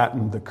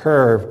flatten the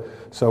curve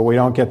so we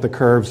don't get the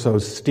curve so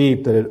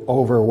steep that it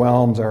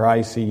overwhelms our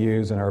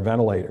ICUs and our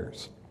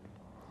ventilators.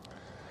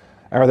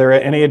 Are there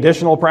any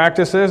additional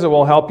practices that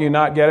will help you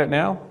not get it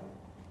now?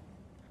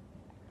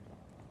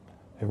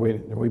 Have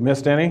we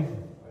missed any?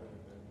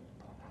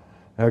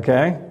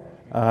 Okay.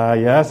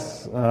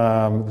 Yes,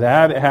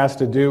 that has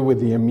to do with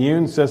the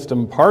immune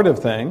system part of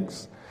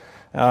things.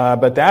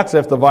 But that's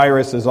if the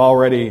virus is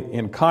already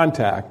in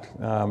contact,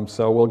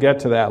 so we'll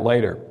get to that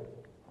later.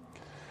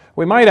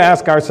 We might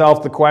ask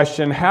ourselves the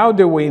question, how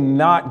do we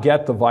not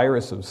get the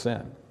virus of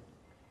sin?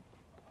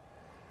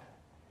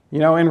 You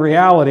know, in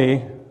reality,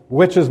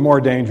 which is more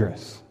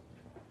dangerous,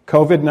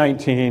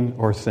 COVID-19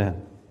 or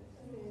sin?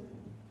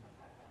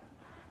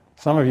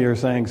 Some of you are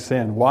saying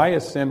sin. Why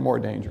is sin more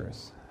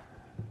dangerous?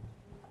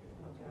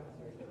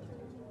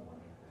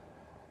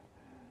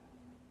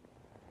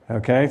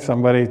 Okay,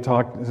 somebody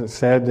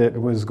said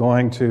it was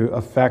going to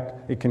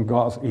affect, it can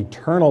cause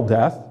eternal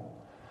death,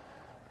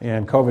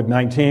 and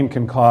COVID-19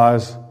 can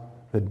cause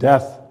the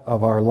death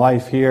of our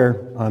life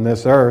here on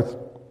this earth,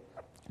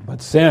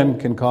 but sin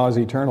can cause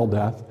eternal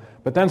death.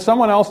 But then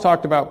someone else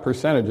talked about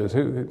percentages.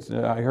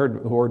 I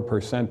heard the word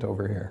percent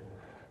over here.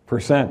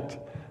 Percent.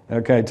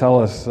 Okay,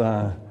 tell us,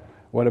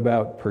 what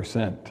about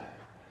percent?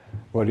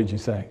 What did you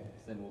say?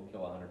 Sin will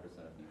kill 100%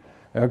 of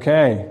people.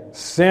 Okay,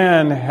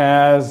 sin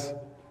has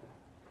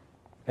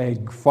a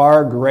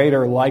far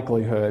greater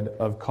likelihood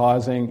of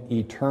causing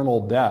eternal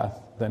death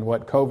than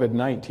what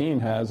COVID-19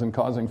 has in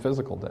causing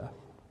physical death.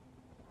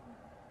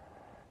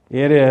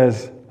 It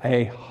is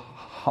a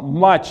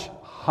much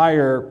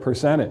higher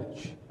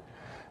percentage.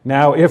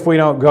 Now, if we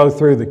don't go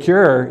through the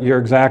cure, you're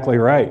exactly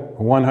right,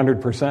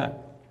 100%.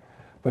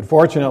 But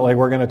fortunately,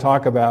 we're going to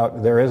talk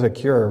about there is a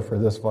cure for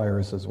this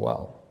virus as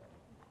well.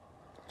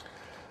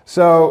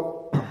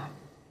 So,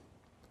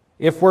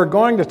 if we're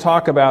going to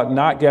talk about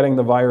not getting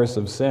the virus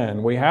of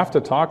sin, we have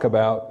to talk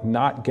about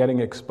not getting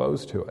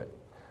exposed to it.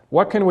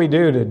 What can we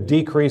do to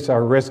decrease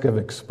our risk of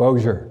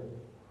exposure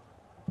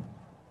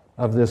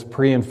of this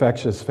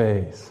pre-infectious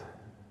phase?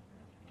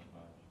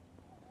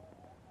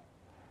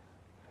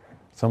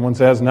 Someone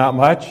says not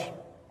much.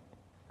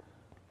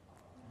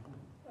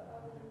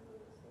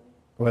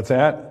 What's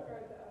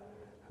that?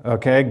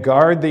 Okay,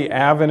 guard the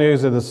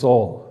avenues of the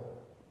soul.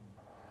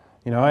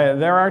 You know,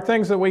 there are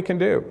things that we can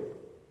do.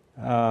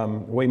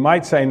 We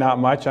might say not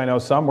much. I know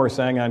some were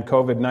saying on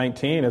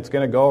COVID-19, it's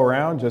going to go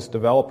around, just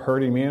develop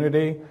herd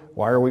immunity.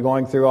 Why are we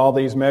going through all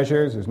these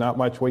measures? There's not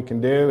much we can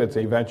do. It's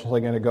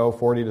eventually going to go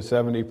 40 to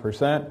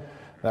 70%.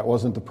 That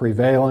wasn't the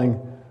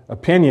prevailing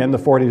opinion, the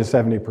 40 to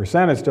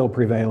 70% is still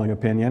prevailing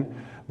opinion,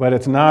 but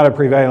it's not a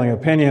prevailing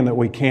opinion that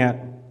we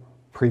can't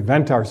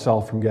prevent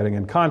ourselves from getting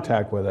in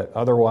contact with it.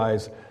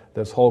 Otherwise,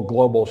 this whole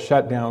global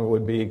shutdown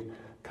would be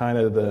kind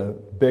of the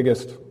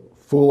biggest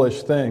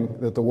foolish thing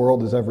that the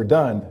world has ever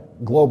done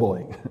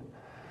globally.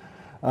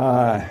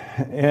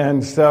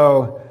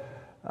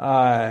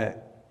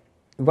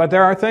 But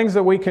there are things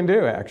that we can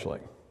do, actually.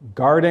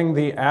 Guarding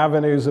the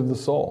avenues of the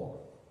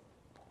soul.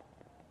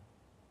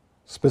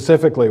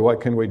 Specifically, what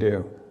can we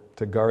do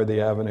to guard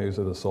the avenues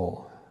of the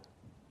soul?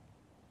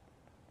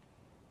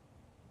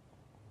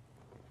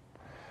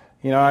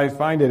 You know, I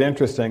find it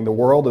interesting. The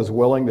world is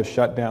willing to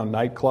shut down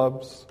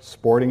nightclubs,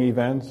 sporting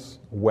events,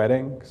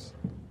 weddings,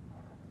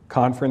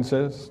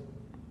 conferences,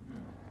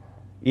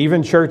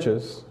 even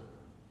churches,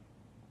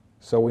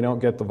 so we don't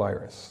get the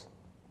virus.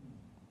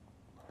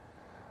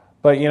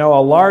 But, you know,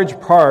 a large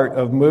part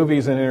of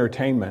movies and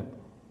entertainment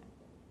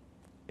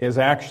is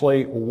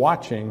actually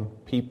watching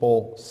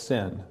people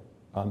sin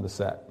on the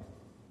set.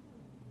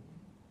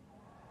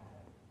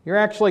 You're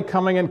actually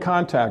coming in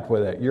contact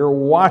with it. You're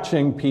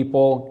watching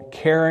people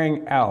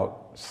carrying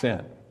out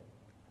sin.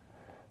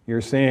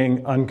 You're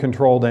seeing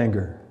uncontrolled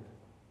anger.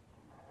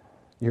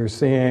 You're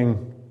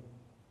seeing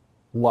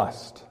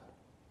lust.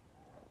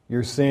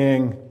 You're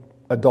seeing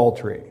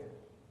adultery.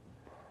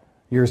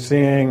 You're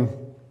seeing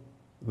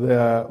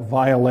the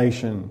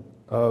violation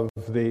of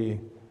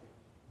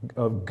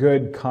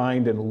good,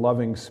 kind, and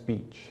loving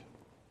speech.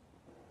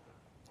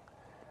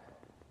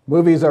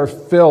 Movies are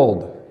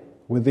filled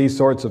with these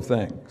sorts of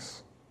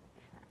things.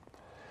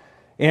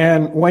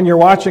 And when you're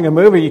watching a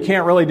movie, you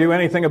can't really do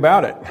anything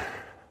about it.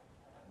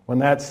 When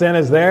that sin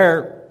is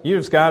there, you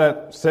just got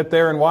to sit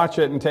there and watch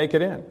it and take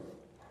it in.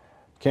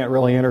 Can't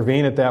really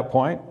intervene at that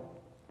point.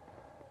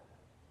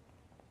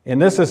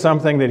 And this is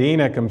something that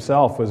Enoch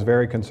himself was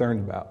very concerned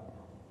about.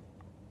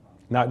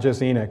 Not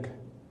just Enoch,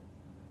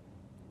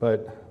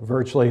 but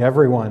virtually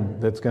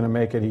everyone that's going to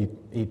make it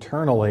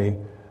eternally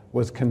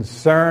was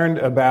concerned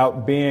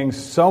about being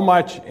so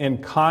much in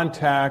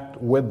contact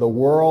with the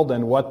world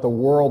and what the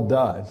world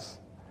does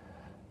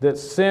that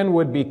sin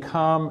would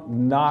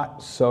become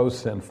not so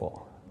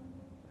sinful.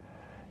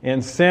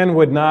 And sin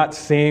would not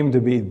seem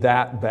to be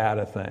that bad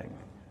a thing.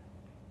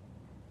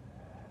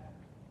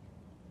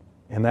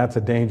 And that's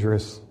a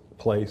dangerous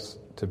place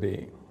to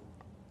be.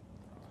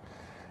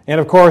 And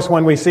of course,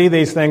 when we see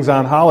these things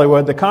on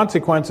Hollywood, the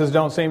consequences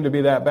don't seem to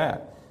be that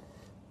bad.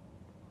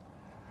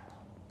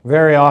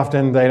 Very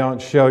often, they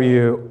don't show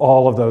you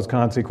all of those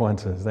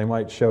consequences. They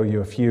might show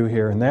you a few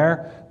here and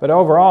there, but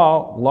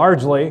overall,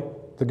 largely,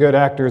 the good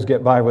actors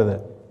get by with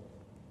it.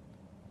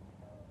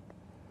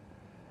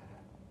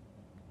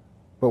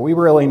 But we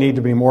really need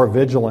to be more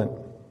vigilant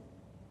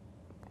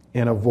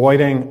in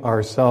avoiding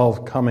ourselves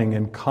coming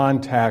in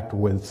contact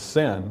with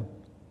sin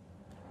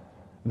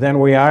than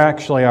we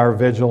actually are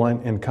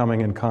vigilant in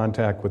coming in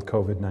contact with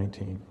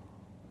COVID-19.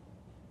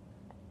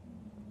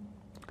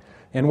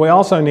 And we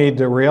also need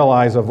to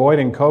realize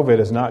avoiding COVID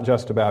is not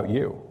just about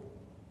you.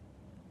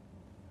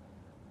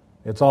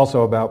 It's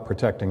also about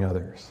protecting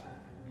others.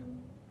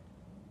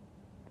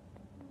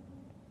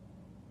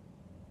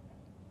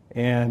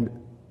 And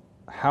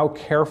how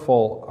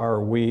careful are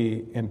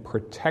we in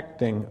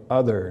protecting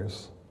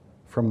others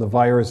from the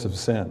virus of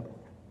sin?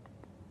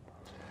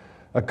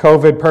 A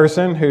COVID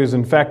person who's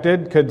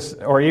infected could,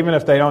 or even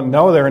if they don't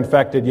know they're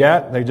infected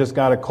yet, they just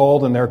got a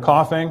cold and they're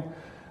coughing,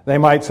 they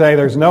might say,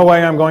 "There's no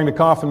way I'm going to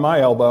cough in my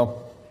elbow."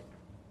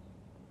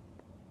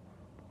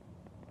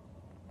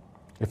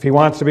 If he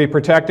wants to be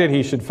protected,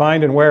 he should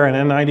find and wear an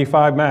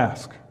N95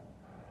 mask.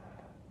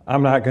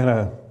 I'm not going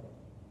to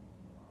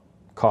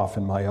cough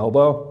in my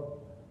elbow.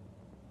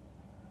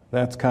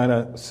 That's kind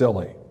of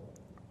silly.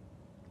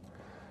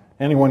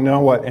 Anyone know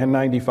what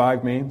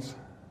N95 means?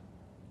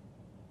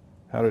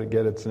 How did it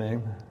get its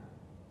name?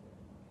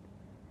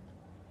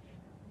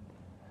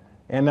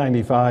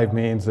 N95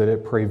 means that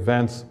it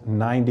prevents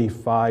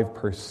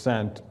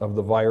 95% of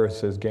the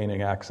viruses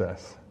gaining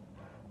access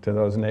to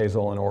those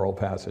nasal and oral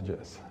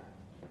passages.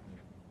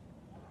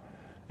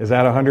 Is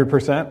that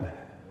 100%?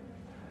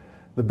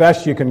 The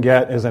best you can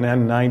get is an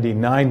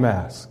N99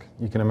 mask.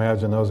 You can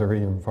imagine those are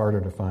even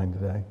harder to find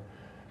today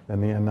than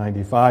the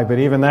N95, but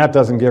even that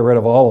doesn't get rid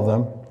of all of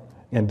them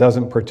and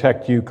doesn't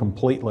protect you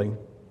completely.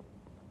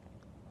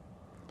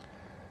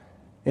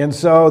 And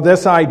so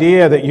this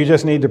idea that you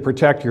just need to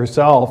protect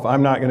yourself,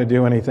 I'm not going to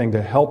do anything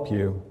to help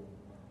you,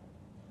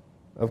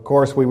 of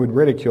course we would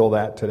ridicule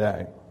that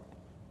today.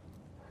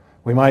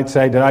 We might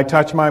say, did I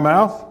touch my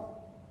mouth?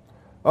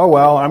 Oh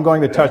well, I'm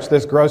going to touch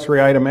this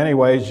grocery item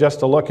anyways just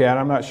to look at it.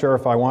 I'm not sure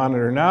if I want it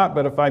or not,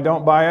 but if I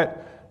don't buy it,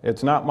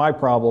 it's not my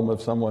problem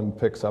if someone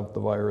picks up the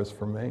virus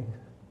from me.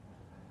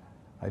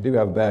 I do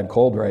have a bad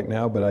cold right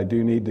now, but I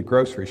do need to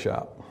grocery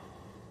shop.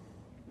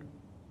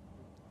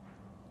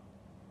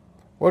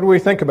 What do we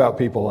think about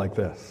people like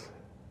this?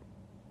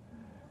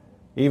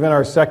 Even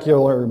our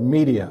secular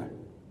media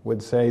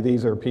would say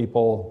these are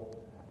people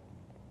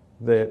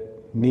that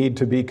need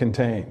to be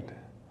contained.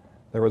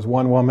 There was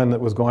one woman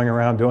that was going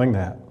around doing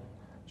that.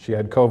 She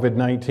had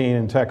COVID-19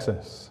 in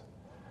Texas,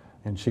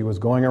 and she was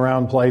going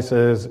around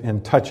places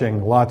and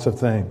touching lots of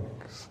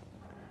things.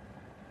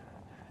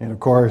 And of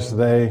course,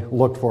 they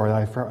looked for her.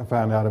 I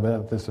found out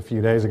about this a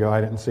few days ago. I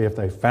didn't see if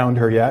they found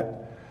her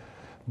yet.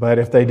 But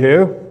if they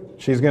do,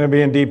 she's going to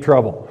be in deep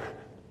trouble,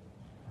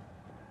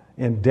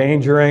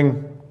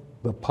 endangering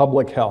the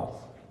public health.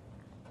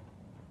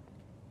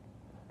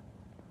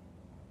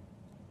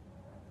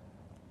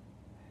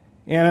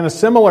 And in a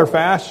similar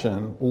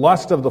fashion,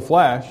 lust of the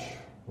flesh,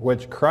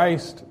 which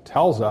Christ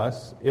tells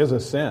us is a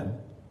sin,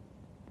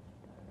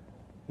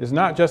 is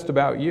not just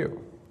about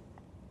you.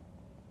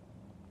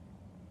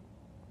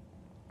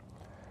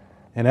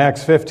 In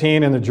Acts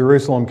 15 in the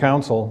Jerusalem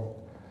Council,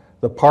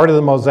 the part of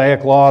the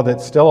Mosaic law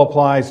that still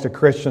applies to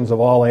Christians of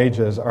all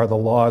ages are the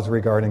laws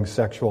regarding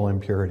sexual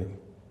impurity.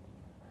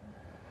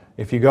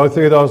 If you go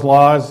through those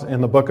laws in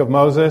the book of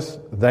Moses,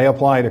 they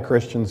apply to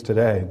Christians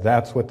today.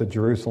 That's what the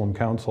Jerusalem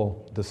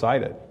Council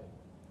decided.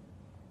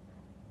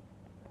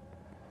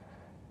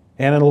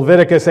 And in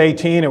Leviticus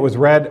 18, it was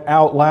read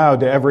out loud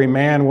to every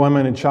man,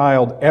 woman, and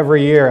child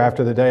every year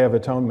after the Day of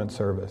Atonement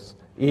service.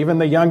 Even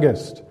the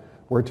youngest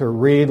were to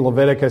read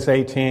Leviticus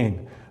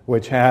 18,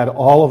 which had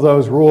all of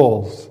those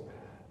rules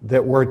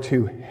that were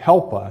to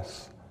help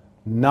us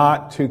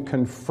not to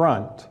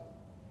confront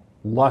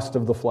lust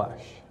of the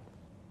flesh,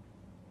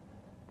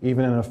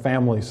 even in a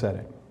family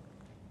setting,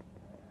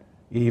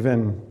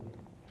 even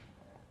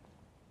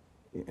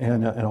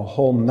in a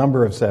whole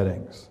number of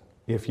settings.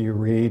 If you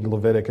read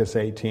Leviticus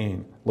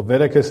 18,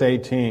 Leviticus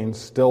 18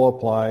 still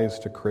applies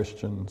to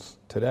Christians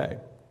today.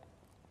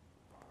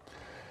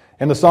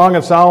 And the Song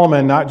of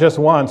Solomon, not just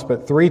once,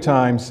 but 3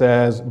 times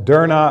says,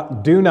 do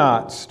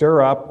not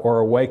stir up or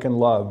awaken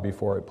love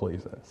before it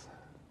pleases.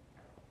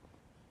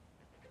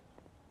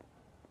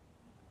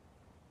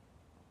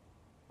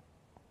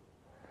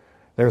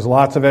 There's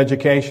lots of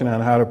education on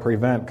how to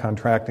prevent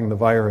contracting the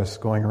virus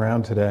going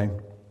around today.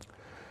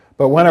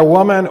 But when a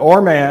woman or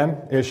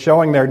man is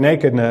showing their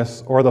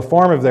nakedness or the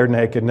form of their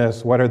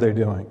nakedness, what are they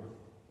doing?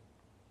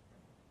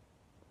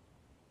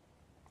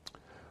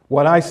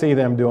 What I see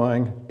them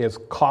doing is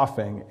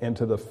coughing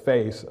into the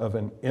face of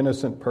an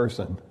innocent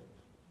person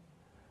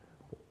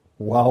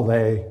while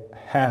they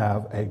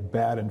have a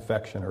bad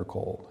infection or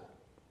cold.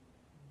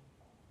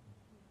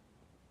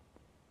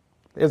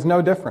 There's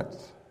no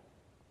difference.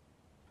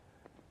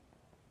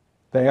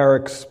 They are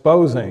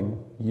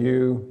exposing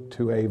you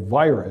to a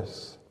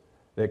virus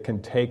that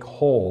can take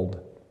hold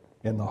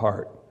in the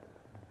heart.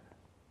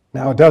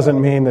 Now, it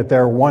doesn't mean that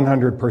they're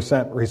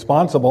 100%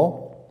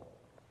 responsible.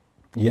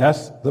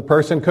 Yes, the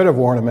person could have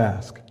worn a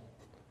mask.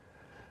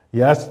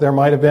 Yes, there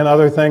might have been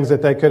other things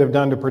that they could have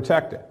done to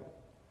protect it.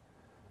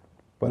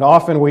 But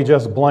often we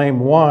just blame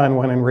one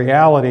when in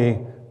reality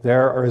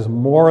there is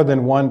more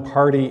than one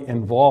party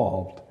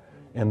involved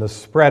in the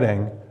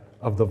spreading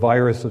of the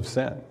virus of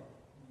sin.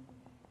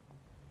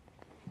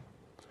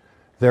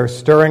 They're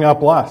stirring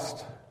up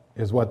lust,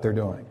 is what they're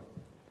doing.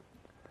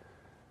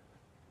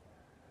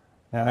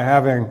 Now,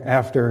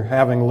 after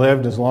having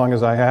lived as long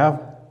as I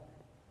have,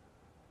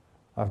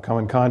 I've come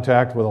in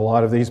contact with a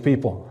lot of these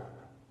people.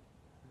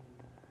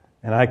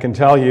 And I can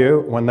tell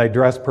you, when they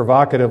dress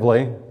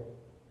provocatively,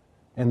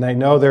 and they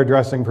know they're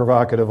dressing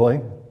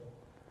provocatively,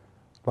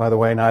 by the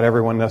way, not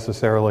everyone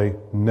necessarily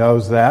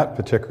knows that,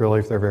 particularly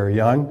if they're very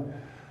young,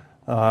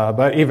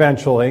 but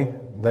eventually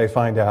they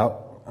find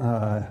out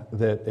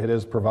that it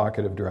is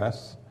provocative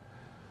dress.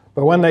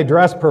 But when they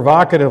dress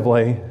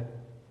provocatively,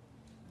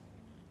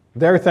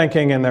 they're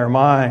thinking in their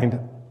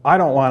mind, I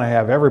don't want to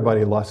have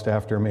everybody lust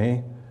after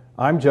me.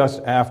 I'm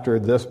just after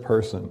this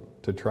person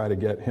to try to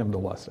get him to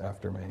lust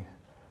after me,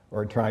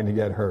 or trying to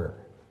get her.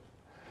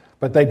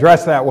 But they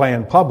dress that way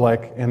in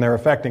public, and they're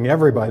affecting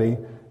everybody,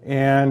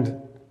 and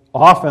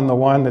often the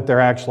one that they're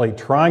actually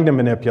trying to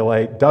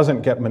manipulate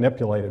doesn't get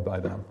manipulated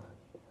by them.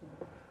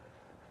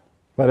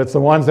 But it's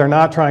the ones they're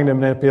not trying to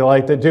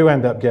manipulate that do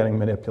end up getting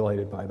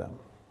manipulated by them.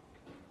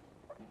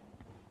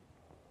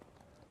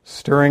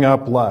 Stirring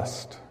up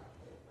lust.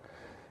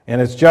 And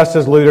it's just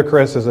as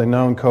ludicrous as a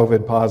known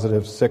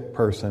COVID-positive sick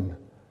person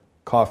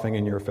coughing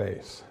in your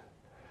face.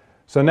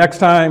 So next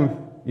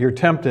time you're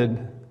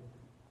tempted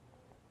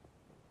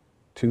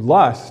to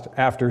lust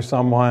after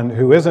someone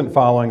who isn't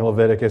following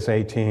Leviticus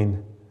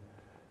 18,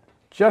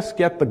 just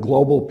get the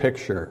global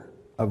picture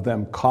of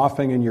them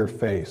coughing in your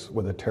face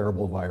with a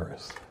terrible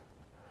virus.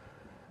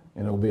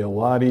 And it'll be a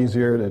lot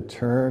easier to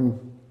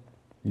turn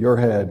your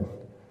head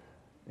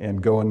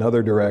and go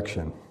another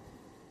direction.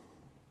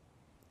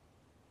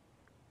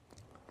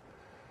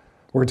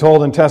 We're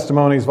told in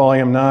Testimonies,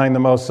 Volume 9, the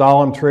most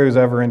solemn truths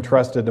ever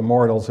entrusted to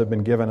mortals have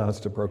been given us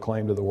to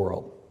proclaim to the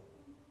world.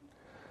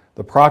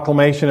 The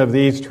proclamation of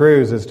these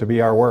truths is to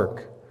be our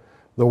work.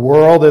 The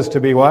world is to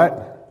be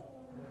what?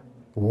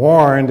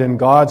 Warned, and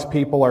God's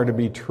people are to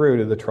be true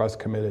to the trust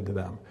committed to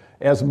them.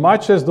 As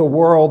much as the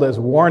world is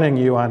warning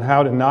you on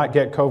how to not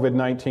get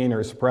COVID-19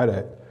 or spread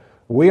it,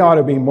 we ought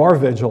to be more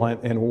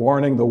vigilant in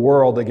warning the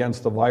world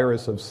against the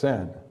virus of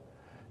sin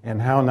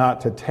and how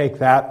not to take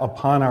that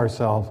upon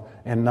ourselves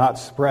and not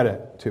spread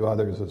it to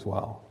others as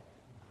well.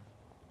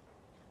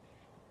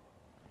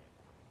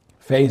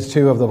 Phase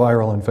 2 of the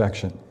viral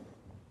infection.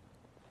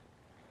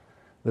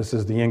 This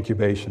is the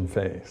incubation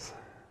phase.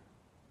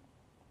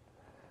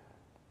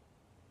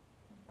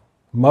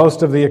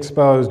 Most of the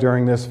exposed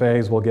during this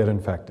phase will get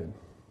infected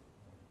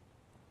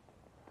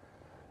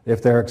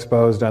if they're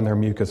exposed on their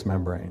mucous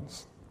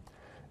membranes.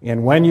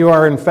 And when you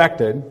are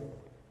infected,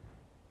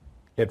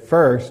 at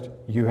first,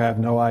 you have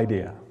no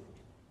idea.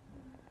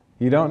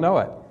 You don't know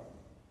it.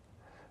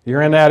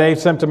 You're in that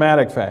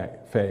asymptomatic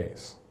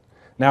phase.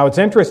 Now, it's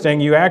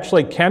interesting, you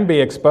actually can be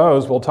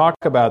exposed, we'll talk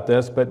about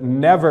this, but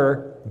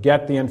never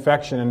get the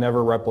infection and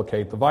never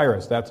replicate the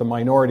virus. That's a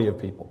minority of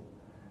people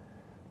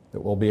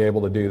that will be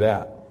able to do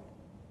that.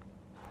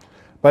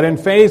 But in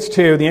phase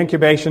 2, the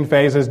incubation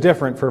phase is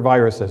different for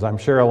viruses. I'm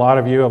sure a lot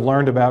of you have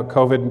learned about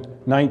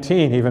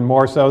COVID-19, even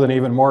more so than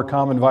even more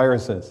common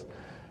viruses.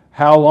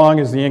 How long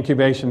is the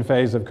incubation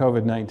phase of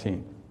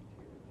COVID-19?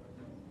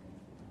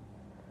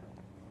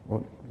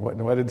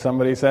 What did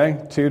somebody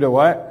say? 2 to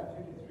what?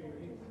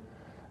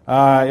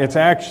 It's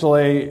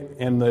actually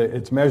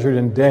it's measured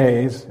in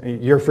days.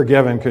 You're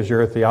forgiven because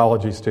you're a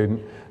theology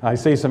student. I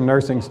see some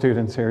nursing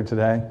students here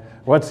today.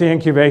 What's the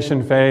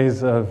incubation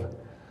phase of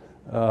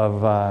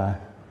the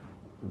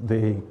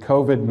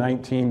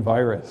COVID-19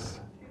 virus?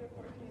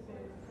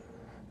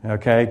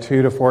 Okay,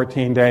 2 to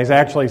 14 days.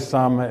 Actually,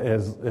 some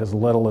as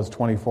little as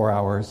 24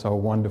 hours, so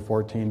 1 to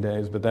 14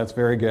 days, but that's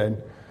very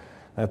good.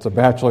 That's a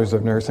bachelor's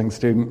of nursing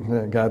student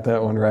that got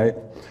that one right.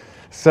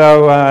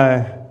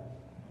 So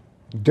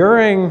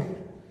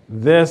during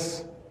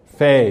this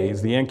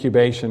phase, the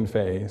incubation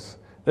phase,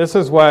 this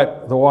is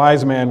what the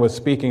wise man was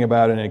speaking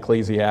about in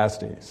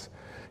Ecclesiastes.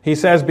 He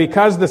says,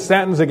 because the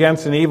sentence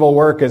against an evil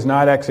work is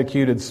not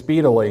executed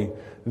speedily,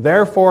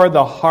 therefore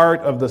the heart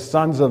of the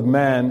sons of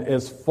men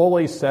is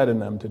fully set in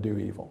them to do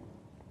evil.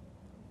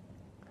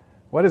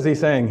 What is he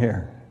saying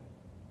here?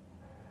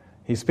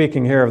 He's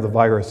speaking here of the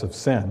virus of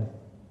sin.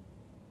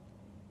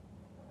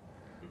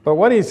 But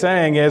what he's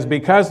saying is,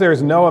 because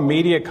there's no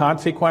immediate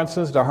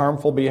consequences to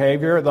harmful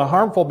behavior, the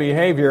harmful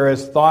behavior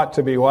is thought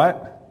to be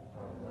what?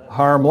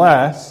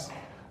 Harmless,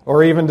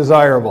 or even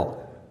desirable.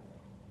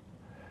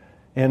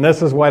 And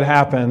this is what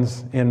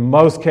happens in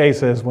most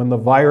cases when the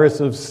virus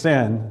of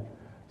sin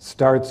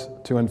starts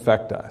to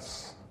infect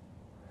us.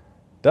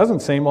 Doesn't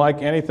seem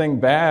like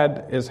anything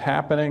bad is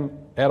happening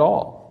at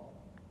all.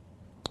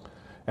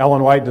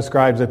 Ellen White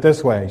describes it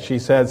this way. She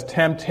says,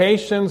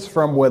 temptations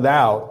from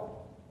without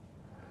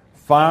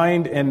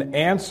find an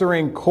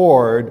answering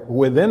chord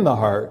within the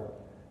heart,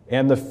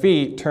 and the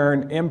feet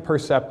turn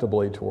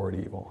imperceptibly toward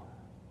evil.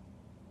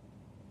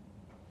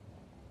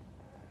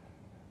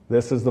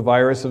 This is the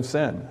virus of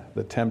sin.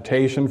 The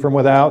temptation from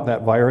without,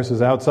 that virus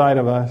is outside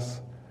of us,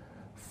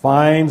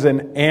 finds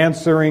an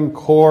answering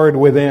chord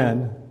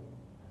within,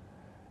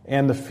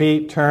 and the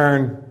feet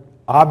turn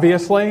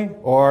obviously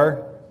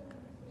or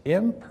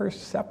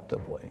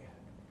imperceptibly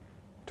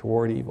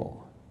toward evil.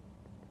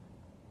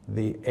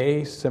 The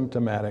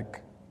asymptomatic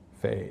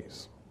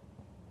phase.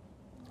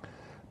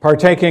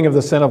 Partaking of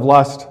the sin of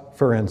lust,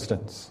 for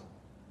instance.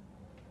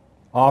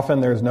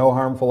 Often there's no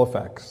harmful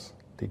effects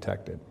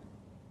detected.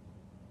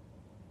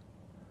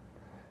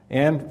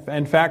 And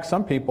in fact,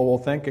 some people will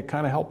think it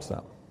kind of helps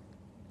them.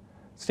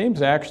 Seems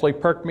to actually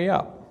perk me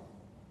up.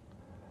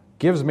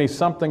 Gives me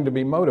something to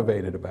be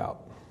motivated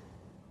about.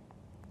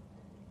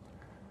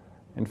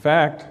 In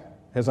fact,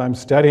 as I'm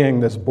studying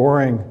this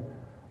boring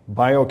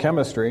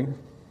biochemistry,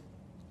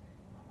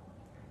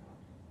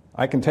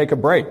 I can take a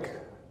break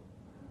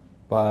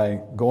by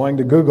going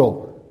to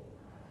Google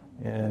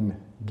and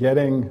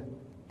getting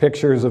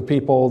pictures of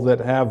people that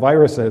have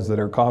viruses that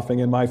are coughing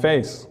in my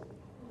face.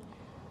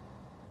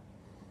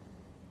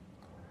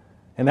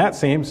 And that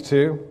seems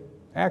to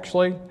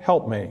actually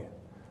help me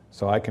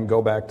so I can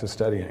go back to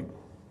studying.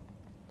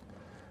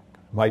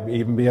 Might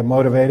even be a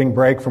motivating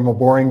break from a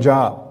boring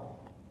job.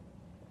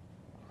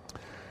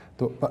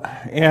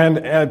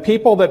 And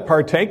people that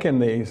partake in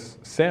these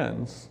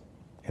sins,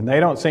 and they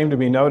don't seem to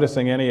be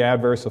noticing any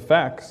adverse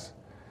effects,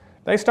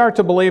 they start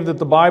to believe that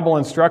the Bible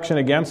instruction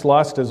against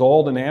lust is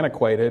old and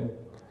antiquated,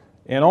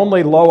 and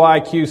only low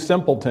IQ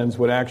simpletons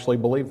would actually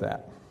believe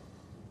that.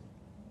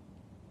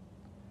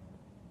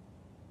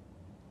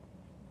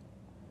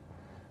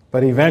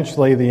 But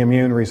eventually the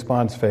immune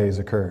response phase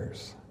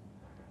occurs,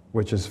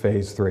 which is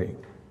phase 3.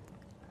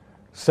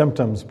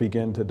 Symptoms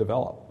begin to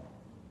develop,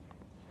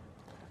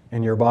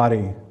 and your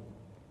body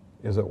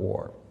is at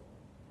war.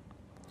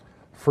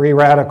 Free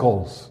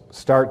radicals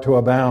start to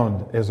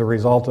abound as a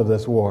result of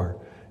this war,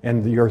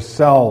 and your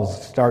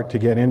cells start to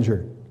get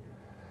injured.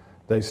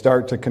 They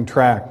start to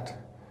contract.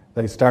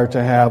 They start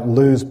to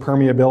lose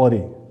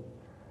permeability.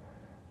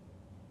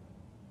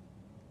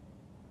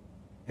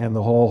 And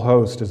the whole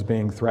host is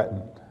being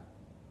threatened.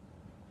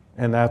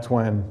 And that's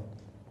when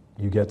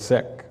you get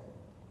sick.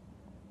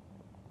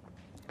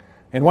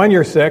 And when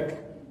you're sick,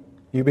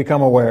 you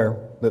become aware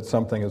that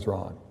something is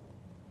wrong.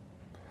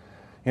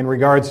 In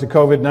regards to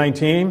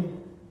COVID-19,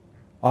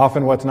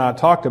 Often what's not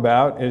talked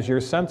about is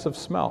your sense of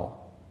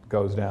smell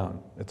goes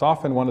down. It's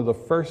often one of the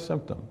first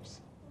symptoms.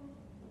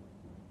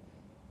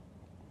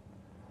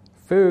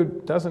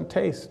 Food doesn't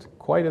taste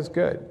quite as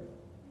good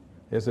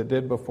as it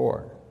did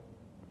before.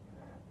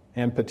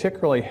 And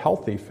particularly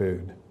healthy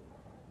food.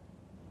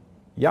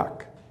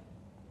 Yuck.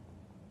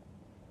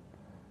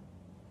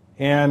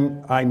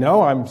 And I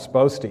know I'm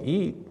supposed to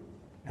eat.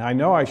 I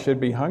know I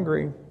should be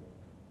hungry,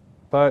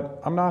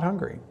 but I'm not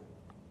hungry.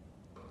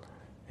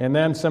 And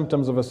then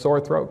symptoms of a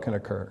sore throat can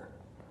occur.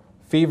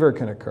 Fever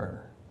can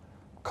occur.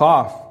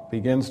 Cough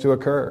begins to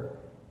occur.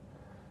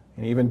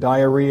 And even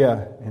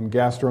diarrhea and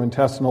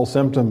gastrointestinal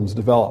symptoms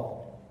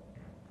develop.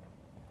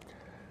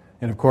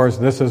 And of course,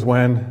 this is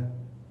when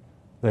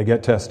they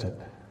get tested.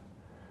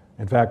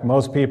 In fact,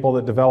 most people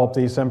that develop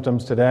these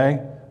symptoms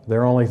today,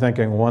 they're only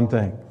thinking one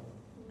thing.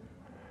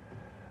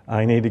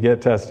 I need to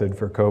get tested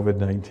for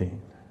COVID-19.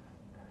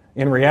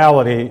 In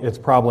reality, it's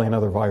probably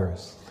another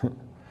virus.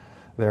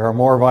 There are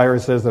more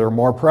viruses that are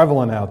more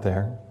prevalent out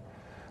there.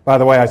 By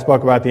the way, I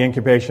spoke about the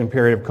incubation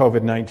period of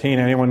COVID-19.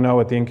 Anyone know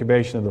what the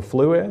incubation of the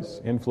flu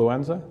is?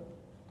 Influenza?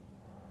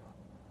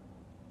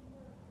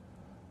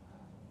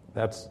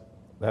 That's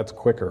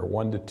quicker,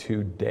 1 to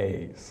 2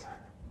 days.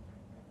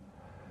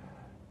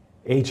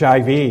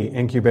 HIV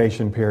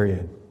incubation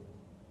period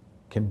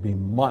can be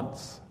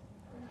months.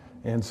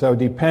 And so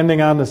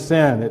depending on the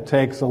sin, it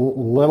takes a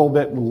little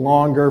bit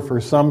longer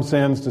for some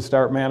sins to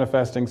start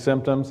manifesting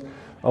symptoms,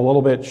 a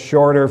little bit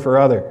shorter for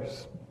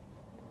others.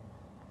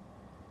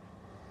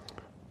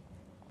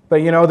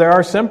 But there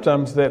are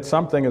symptoms that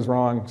something is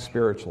wrong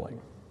spiritually.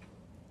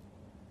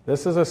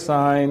 This is a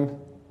sign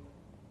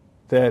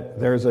that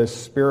there's a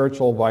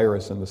spiritual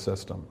virus in the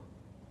system.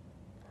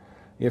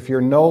 If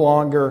you're no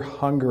longer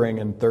hungering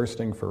and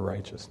thirsting for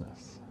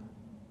righteousness,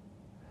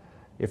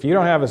 if you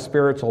don't have a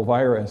spiritual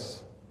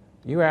virus,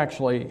 you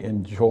actually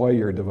enjoy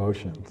your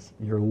devotions.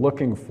 You're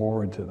looking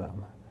forward to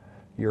them.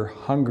 You're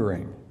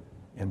hungering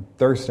and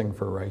thirsting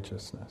for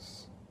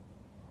righteousness.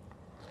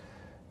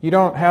 You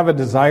don't have a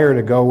desire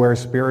to go where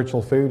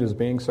spiritual food is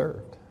being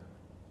served.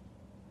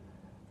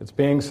 If it's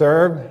being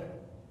served,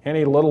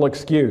 any little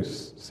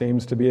excuse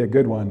seems to be a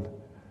good one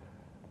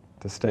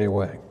to stay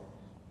away.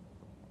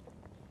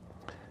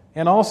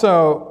 And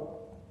also,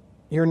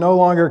 you're no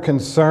longer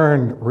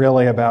concerned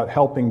really about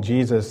helping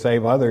Jesus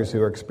save others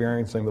who are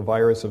experiencing the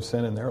virus of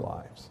sin in their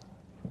lives.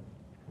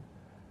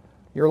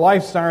 Your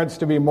life starts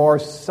to be more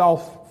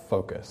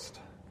self-focused.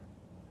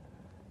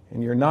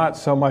 And you're not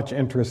so much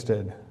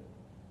interested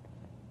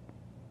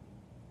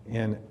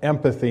in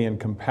empathy and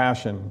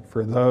compassion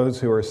for those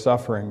who are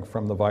suffering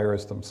from the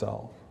virus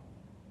themselves.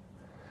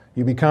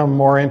 You become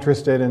more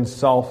interested in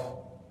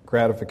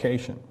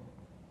self-gratification.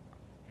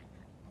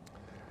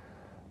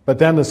 But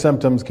then the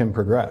symptoms can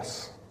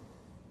progress.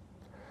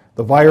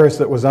 The virus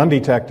that was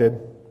undetected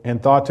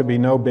and thought to be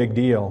no big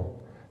deal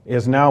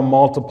is now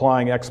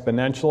multiplying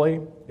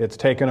exponentially. It's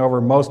taken over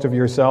most of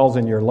your cells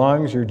in your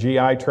lungs, your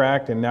GI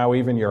tract, and now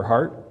even your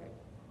heart.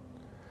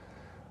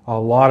 A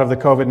lot of the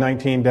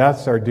COVID-19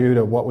 deaths are due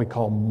to what we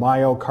call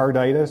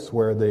myocarditis,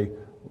 where the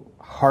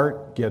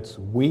heart gets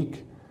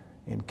weak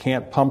and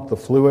can't pump the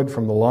fluid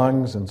from the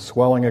lungs and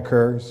swelling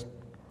occurs.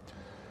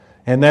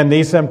 And then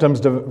these symptoms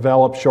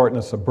develop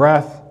shortness of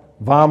breath,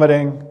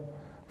 vomiting,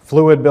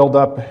 fluid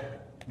buildup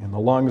in the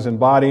lungs and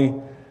body,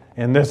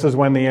 and this is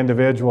when the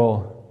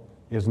individual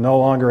is no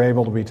longer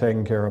able to be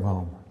taken care of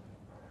home.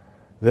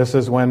 This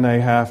is when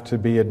they have to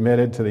be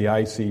admitted to the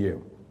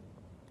ICU.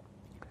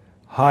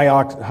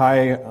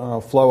 High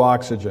flow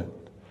oxygen,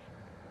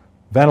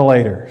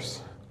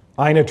 ventilators,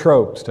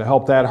 inotropes to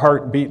help that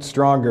heart beat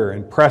stronger,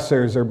 and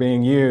pressors are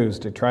being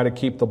used to try to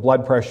keep the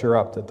blood pressure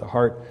up that the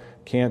heart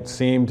can't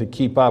seem to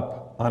keep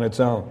up on its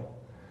own.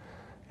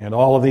 And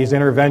all of these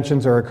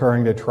interventions are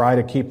occurring to try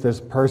to keep this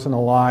person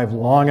alive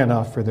long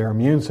enough for their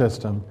immune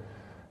system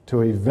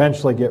to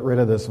eventually get rid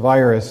of this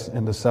virus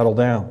and to settle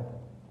down.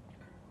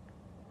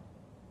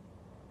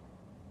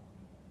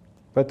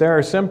 But there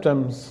are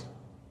symptoms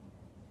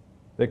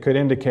that could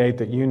indicate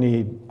that you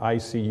need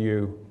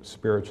ICU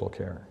spiritual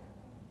care.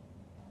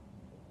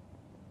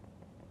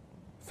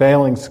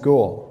 Failing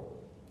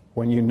school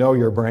when you know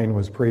your brain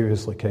was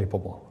previously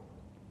capable.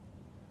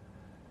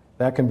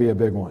 That can be a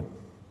big one.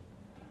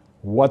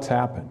 What's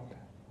happened?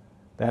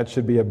 That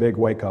should be a big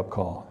wake-up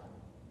call.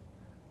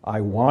 I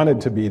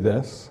wanted to be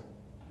this.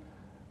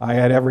 I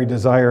had every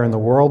desire in the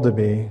world to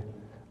be.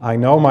 I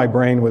know my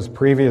brain was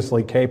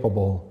previously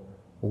capable.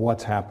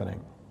 What's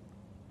happening?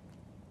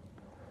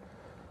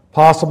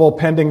 Possible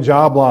pending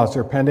job loss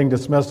or pending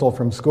dismissal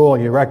from school.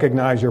 You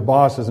recognize your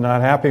boss is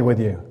not happy with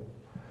you,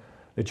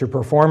 that your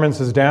performance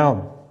is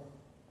down,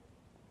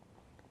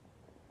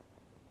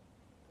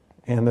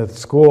 and the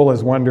school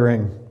is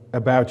wondering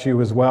about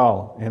you as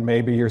well, and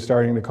maybe you're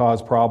starting to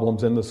cause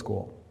problems in the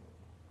school.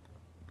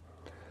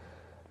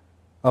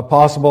 A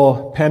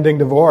possible pending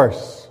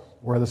divorce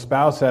where the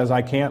spouse says,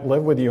 I can't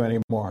live with you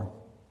anymore.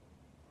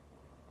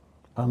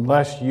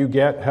 Unless you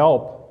get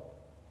help,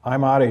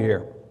 I'm out of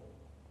here.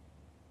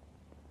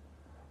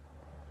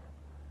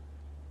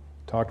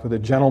 Talked with a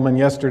gentleman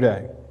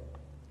yesterday.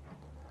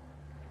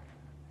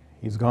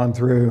 He's gone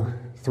through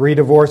 3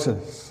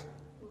 divorces,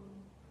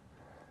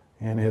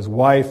 and his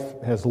wife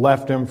has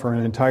left him for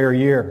an entire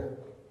year,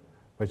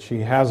 but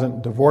she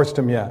hasn't divorced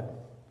him yet.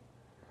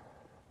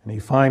 And he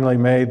finally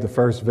made the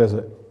first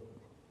visit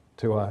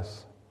to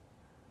us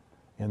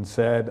and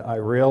said, I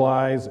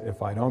realize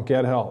if I don't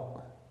get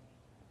help,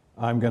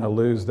 I'm going to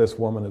lose this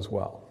woman as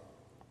well.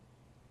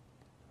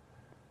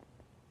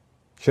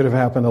 Should have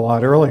happened a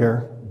lot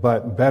earlier,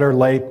 but better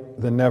late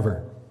than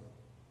never.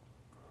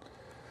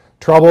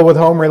 Trouble with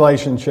home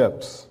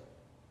relationships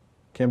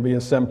can be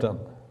a symptom.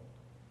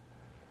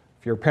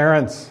 If your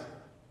parents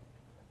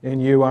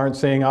and you aren't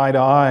seeing eye to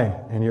eye,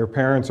 and your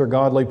parents are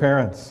godly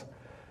parents,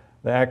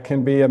 that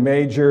can be a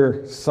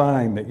major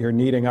sign that you're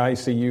needing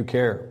ICU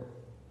care.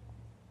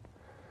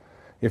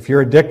 If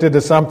you're addicted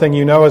to something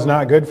you know is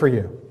not good for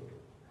you,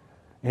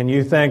 and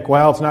you think,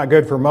 well, it's not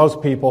good for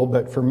most people,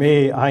 but for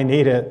me, I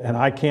need it, and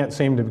I can't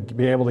seem to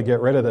be able to get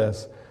rid of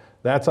this,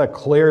 that's a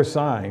clear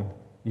sign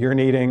you're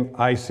needing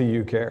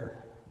ICU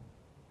care,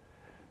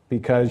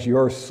 because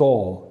your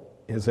soul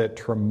is at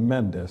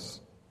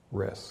tremendous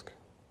risk.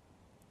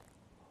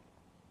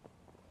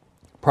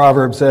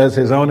 Proverbs says,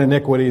 his own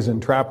iniquities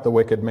entrap the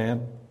wicked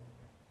man,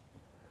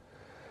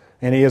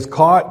 and he is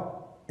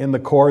caught in the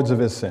cords of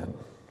his sin.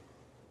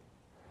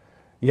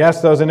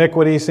 Yes, those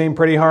iniquities seem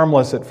pretty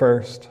harmless at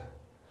first,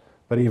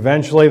 but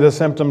eventually the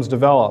symptoms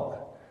develop.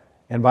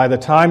 And by the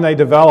time they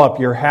develop,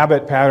 your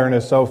habit pattern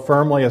is so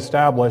firmly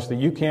established that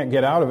you can't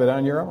get out of it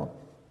on your own.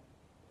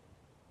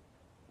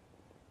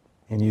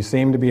 And you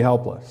seem to be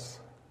helpless.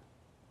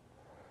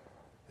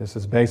 This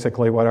is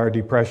basically what our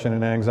depression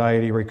and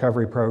anxiety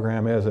recovery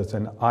program is. It's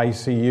an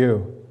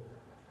ICU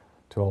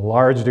to a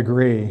large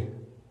degree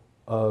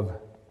of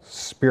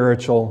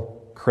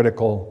spiritual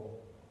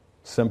critical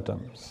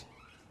symptoms.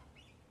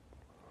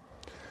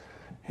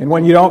 And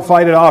when you don't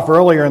fight it off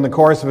earlier in the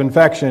course of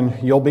infection,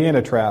 you'll be in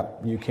a trap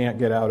you can't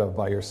get out of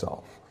by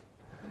yourself.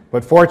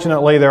 But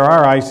fortunately, there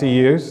are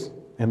ICUs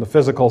in the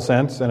physical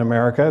sense in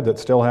America that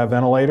still have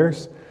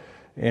ventilators.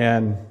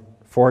 And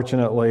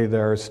fortunately,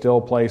 there are still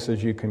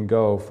places you can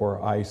go for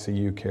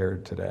ICU care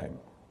today.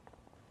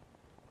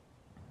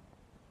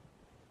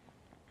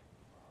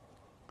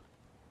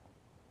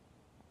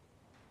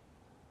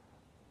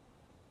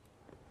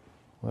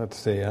 Let's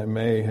see, I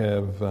may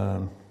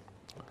have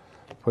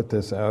put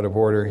this out of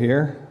order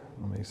here.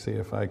 Let me see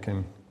if I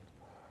can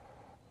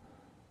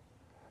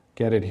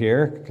get it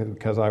here,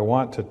 because I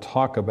want to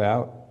talk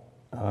about,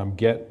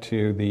 get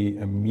to the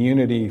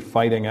immunity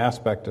fighting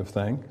aspect of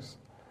things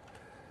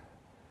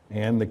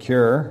and the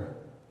cure.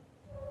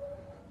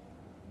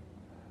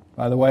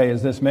 By the way,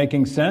 is this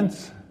making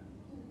sense?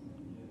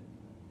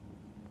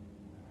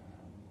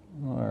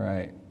 All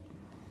right.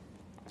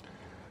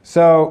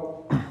 So,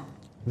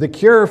 the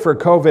cure for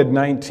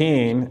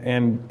COVID-19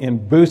 and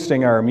in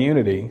boosting our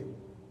immunity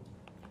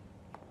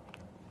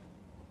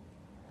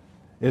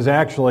is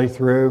actually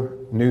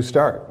through New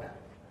Start.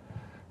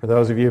 For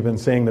those of you who've been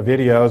seeing the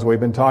videos,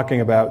 we've been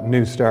talking about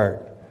New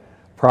Start.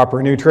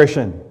 Proper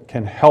nutrition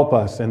can help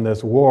us in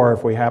this war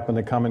if we happen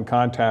to come in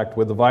contact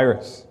with the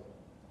virus.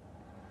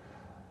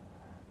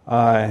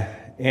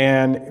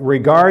 And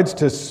regards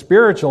to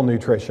spiritual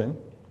nutrition,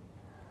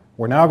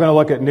 we're now going to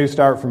look at New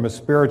Start from a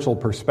spiritual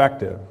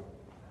perspective.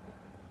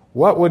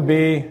 What would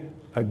be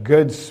a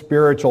good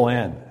spiritual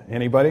end?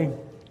 Anybody?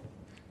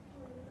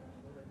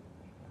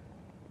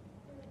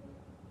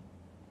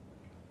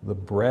 The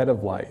bread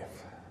of life.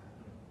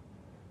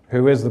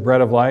 Who is the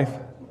bread of life?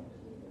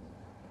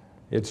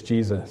 It's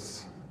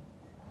Jesus.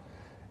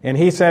 And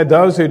he said,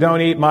 those who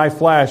don't eat my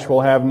flesh will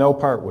have no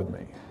part with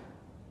me.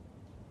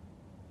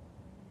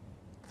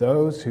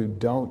 Those who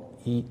don't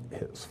eat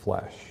his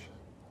flesh.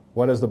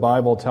 What does the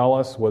Bible tell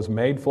us was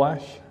made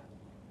flesh?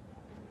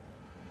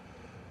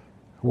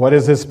 What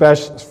is his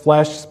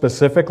flesh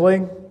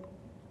specifically?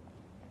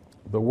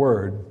 The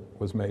Word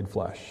was made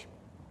flesh.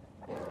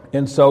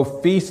 And so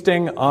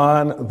feasting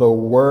on the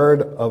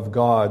Word of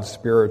God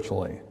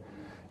spiritually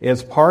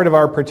is part of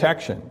our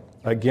protection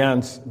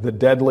against the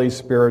deadly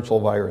spiritual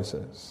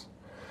viruses.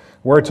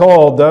 We're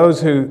told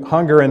those who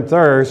hunger and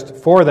thirst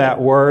for that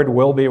Word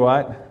will be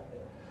what?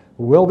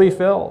 Will be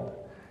filled.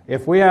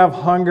 If we have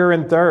hunger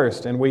and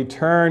thirst and we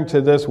turn to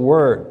this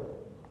Word,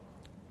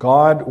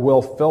 God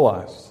will fill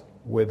us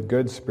with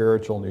good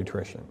spiritual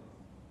nutrition.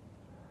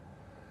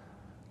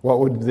 What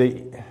would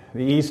the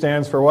E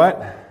stands for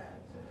what?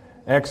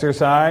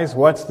 Exercise.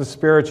 What's the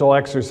spiritual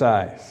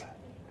exercise?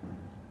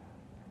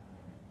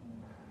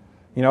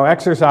 You know,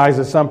 exercise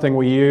is something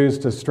we use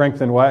to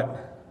strengthen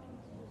what?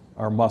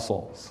 Our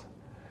muscles.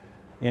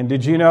 And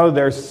did you know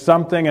there's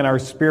something in our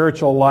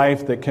spiritual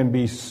life that can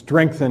be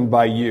strengthened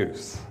by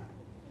use?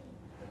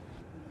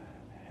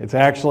 It's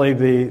actually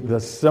the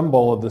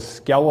symbol of the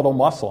skeletal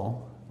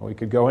muscle. We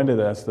could go into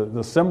this.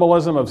 The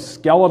symbolism of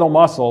skeletal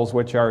muscles,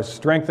 which are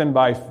strengthened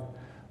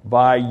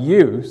by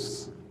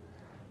use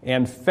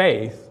and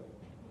faith,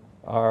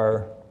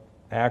 are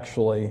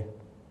actually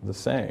the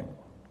same.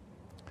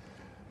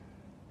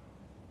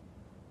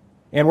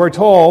 And we're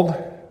told,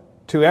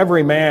 to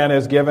every man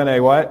is given a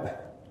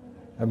what?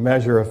 A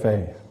measure of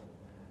faith.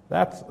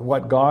 That's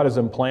what God has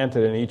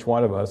implanted in each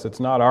one of us. It's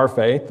not our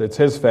faith, it's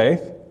His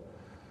faith.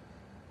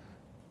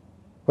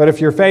 But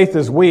if your faith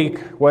is weak,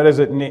 what does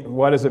it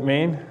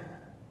mean?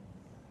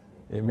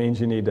 It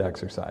means you need to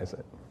exercise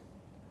it,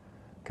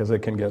 because it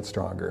can get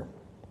stronger.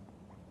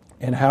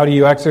 And how do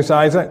you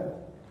exercise it?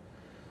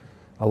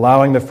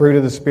 Allowing the fruit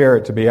of the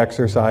Spirit to be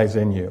exercised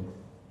in you.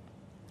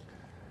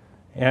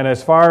 And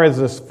as far as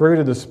this fruit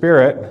of the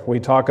Spirit, we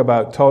talk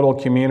about total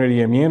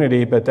community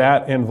immunity, but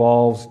that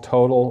involves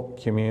total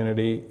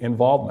community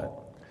involvement.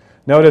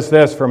 Notice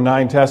this from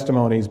 9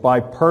 Testimonies: by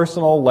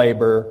personal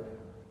labor,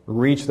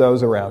 reach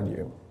those around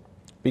you.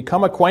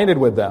 Become acquainted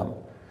with them.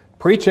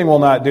 Preaching will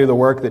not do the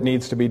work that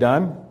needs to be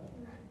done.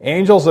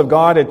 Angels of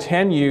God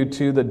attend you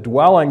to the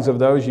dwellings of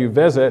those you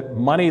visit.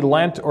 Money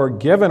lent or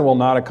given will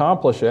not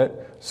accomplish it.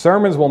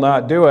 Sermons will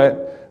not do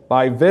it.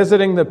 By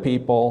visiting the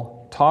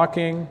people,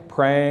 talking,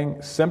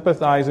 praying,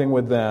 sympathizing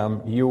with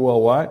them, you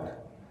will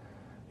what?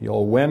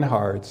 You'll win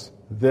hearts.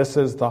 This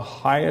is the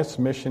highest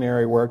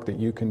missionary work that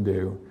you can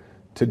do.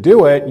 To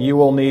do it, you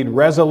will need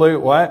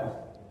resolute what?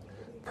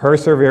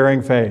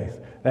 Persevering faith.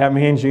 That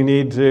means you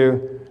need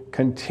to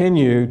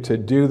continue to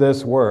do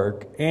this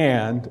work,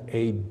 and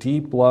a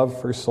deep love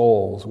for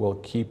souls will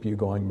keep you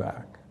going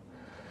back.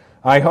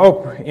 I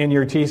hope in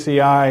your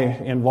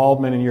TCI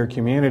involvement in your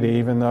community,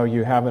 even though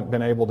you haven't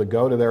been able to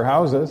go to their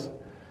houses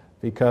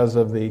because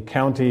of the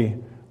county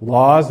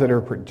laws that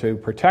are to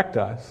protect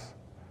us,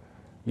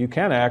 you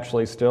can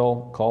actually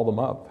still call them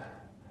up.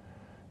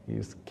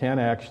 You can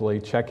actually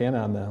check in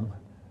on them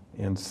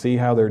and see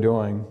how they're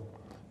doing.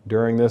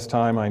 During this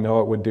time, I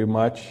know it would do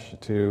much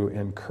to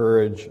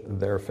encourage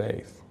their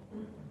faith.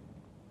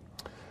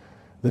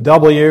 The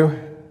W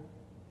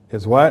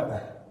is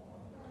what?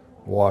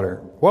 Water.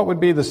 What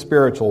would be the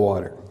spiritual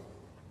water?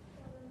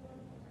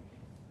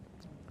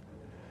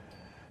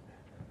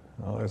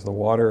 Well, there's the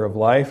water of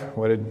life.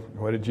 What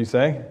did you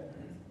say?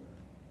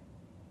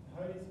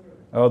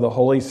 Oh, the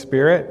Holy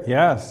Spirit?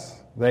 Yes,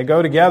 they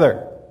go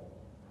together.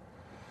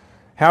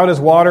 How does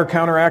water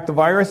counteract the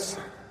virus?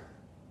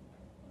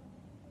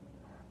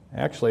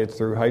 Actually, it's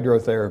through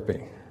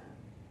hydrotherapy.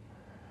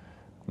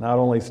 Not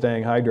only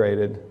staying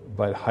hydrated,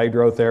 but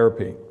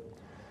hydrotherapy.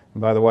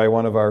 And by the way,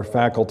 one of our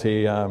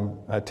faculty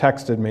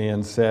texted me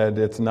and said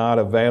it's not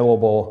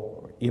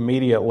available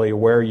immediately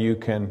where you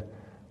can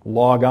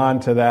log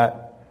on to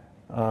that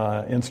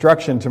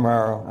instruction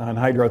tomorrow on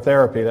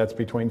hydrotherapy. That's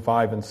between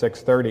 5 and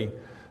 6:30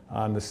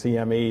 on the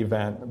CME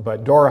event.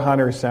 But Dora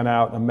Hunter sent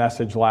out a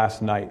message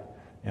last night,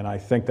 and I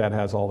think that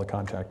has all the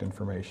contact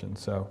information.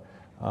 So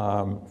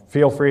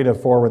feel free to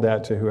forward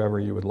that to whoever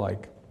you would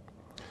like.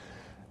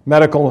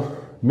 Medical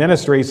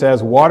ministry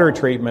says water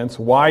treatments,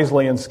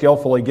 wisely and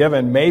skillfully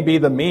given, may be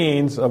the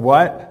means of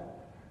what?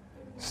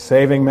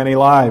 Saving many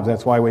lives.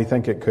 That's why we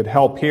think it could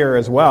help here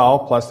as well.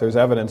 Plus there's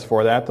evidence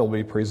for that. They'll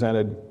be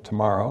presented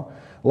tomorrow.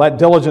 Let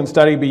diligent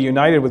study be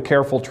united with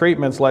careful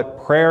treatments.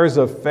 Let prayers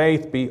of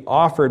faith be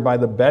offered by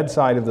the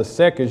bedside of the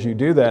sick as you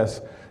do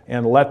this.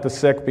 And let the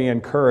sick be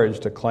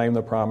encouraged to claim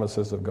the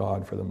promises of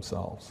God for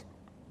themselves.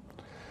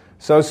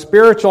 So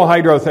spiritual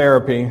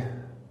hydrotherapy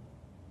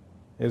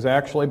is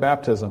actually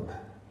baptism.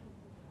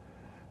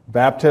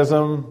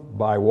 Baptism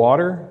by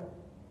water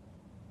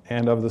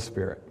and of the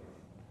Spirit,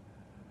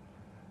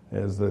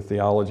 as the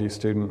theology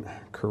student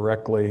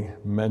correctly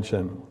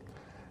mentioned.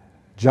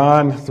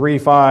 John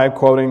 3:5,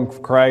 quoting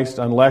Christ,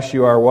 unless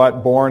you are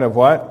what? Born of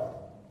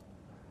what?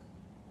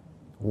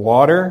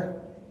 Water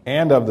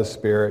and of the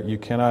Spirit, you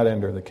cannot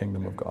enter the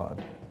kingdom of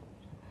God.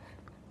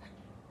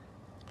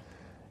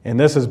 And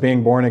this is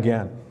being born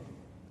again.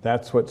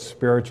 That's what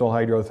spiritual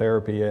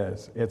hydrotherapy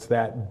is. It's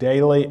that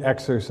daily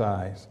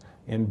exercise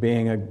in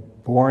being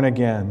born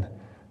again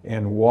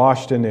and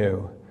washed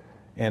anew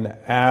and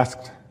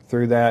asked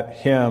through that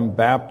hymn,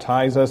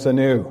 baptize us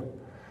anew,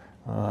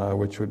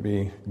 which would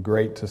be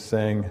great to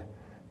sing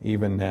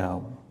even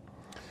now.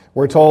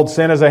 We're told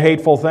sin is a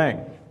hateful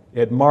thing.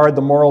 It marred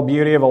the moral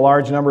beauty of a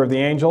large number of the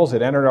angels.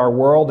 It entered our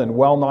world and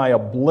well nigh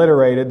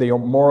obliterated the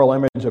moral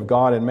image of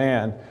God and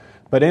man.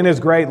 But in His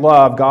great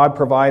love, God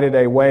provided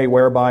a way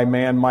whereby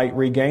man might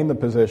regain the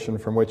position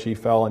from which he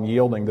fell in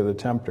yielding to the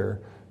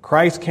tempter.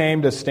 Christ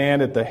came to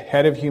stand at the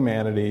head of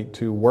humanity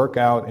to work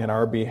out in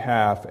our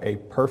behalf a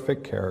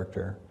perfect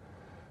character.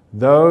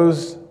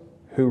 Those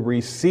who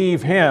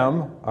receive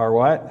Him are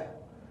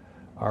what?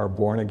 Are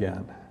born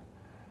again.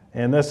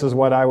 And this is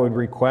what I would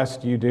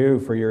request you do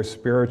for your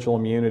spiritual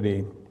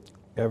immunity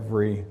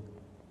every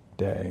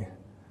day.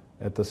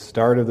 At the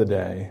start of the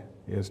day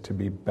is to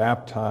be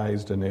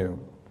baptized anew.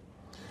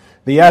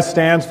 The S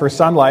stands for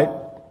sunlight.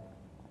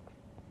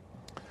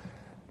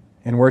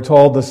 And we're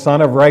told the Son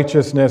of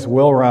Righteousness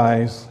will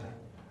rise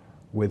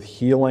with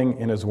healing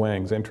in His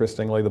wings.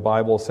 Interestingly, the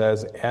Bible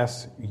says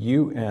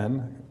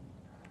S-U-N,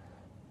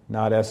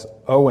 not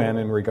S-O-N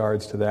in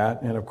regards to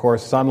that. And of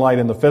course, sunlight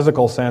in the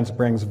physical sense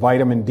brings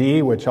vitamin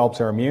D, which helps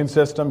our immune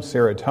system,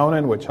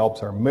 serotonin, which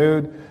helps our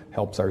mood,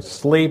 helps our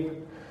sleep,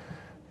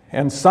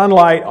 And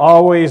sunlight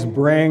always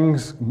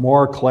brings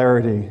more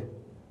clarity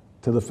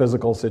to the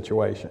physical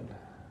situation.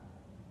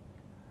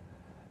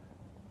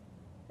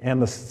 And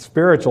the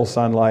spiritual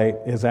sunlight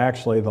is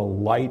actually the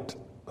light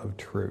of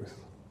truth.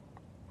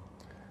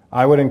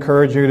 I would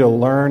encourage you to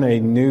learn a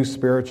new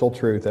spiritual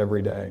truth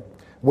every day.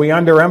 We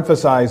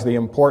underemphasize the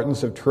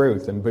importance of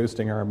truth in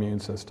boosting our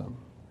immune system.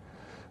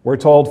 We're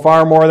told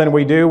far more than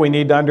we do. We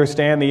need to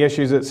understand the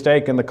issues at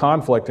stake and the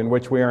conflict in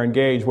which we are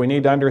engaged. We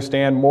need to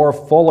understand more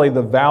fully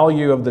the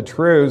value of the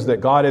truths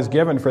that God has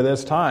given for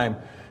this time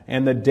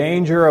and the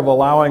danger of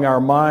allowing our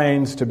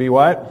minds to be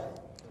what?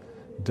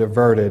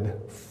 Diverted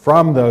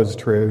from those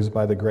truths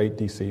by the great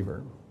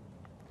deceiver.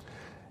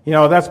 You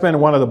know, that's been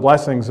one of the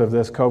blessings of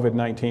this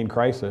COVID-19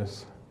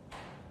 crisis.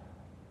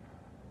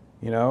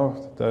 You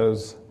know,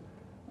 those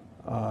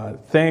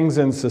things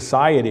in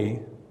society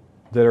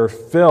that are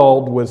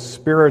filled with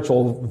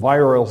spiritual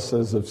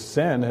viruses of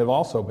sin have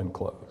also been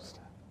closed.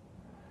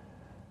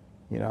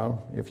 You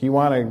know, if you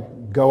want to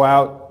go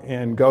out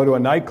and go to a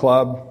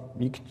nightclub,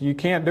 you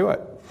can't do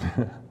it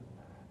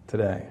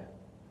today.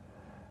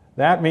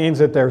 That means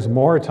that there's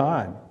more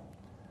time.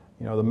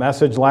 You know, the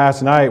message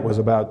last night was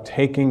about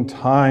taking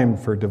time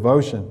for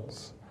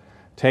devotions,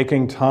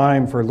 taking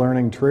time for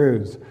learning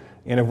truths.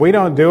 And if we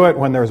don't do it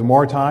when there's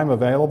more time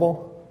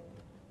available,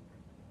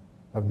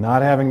 of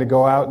not having to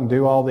go out and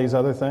do all these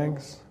other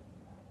things,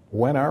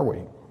 when are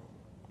we?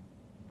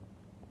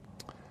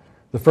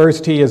 The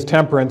first T is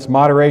temperance,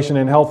 moderation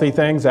in healthy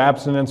things,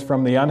 abstinence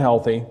from the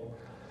unhealthy.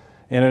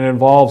 And it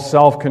involves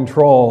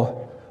self-control.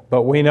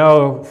 But we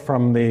know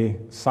from the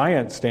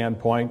science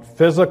standpoint,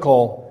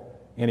 physical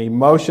and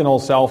emotional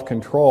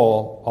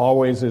self-control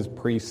always is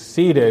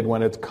preceded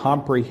when it's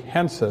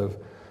comprehensive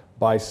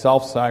by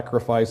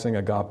self-sacrificing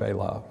agape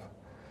love.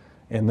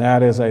 And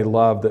that is a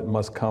love that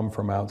must come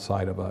from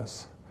outside of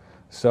us.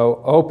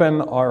 So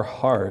open our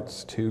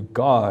hearts to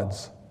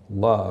God's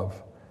love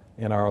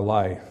in our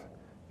life,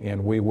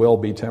 and we will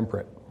be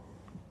temperate.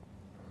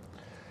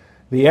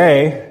 The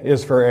A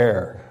is for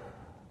air.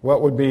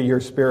 What would be your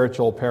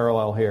spiritual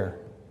parallel here?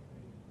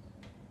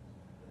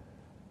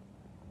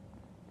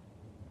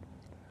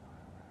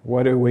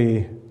 What do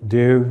we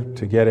do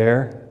to get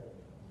air?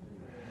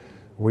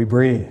 We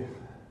breathe.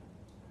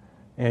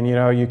 And you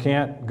know, you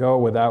can't go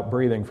without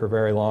breathing for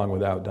very long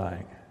without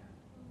dying.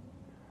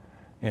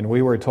 And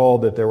we were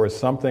told that there was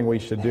something we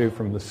should do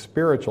from the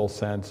spiritual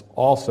sense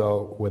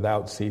also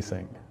without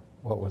ceasing.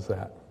 What was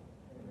that?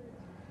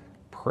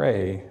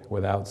 Pray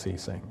without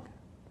ceasing.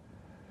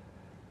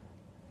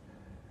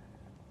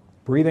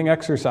 Breathing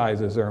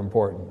exercises are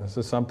important. This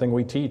is something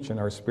we teach in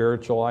our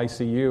spiritual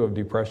ICU of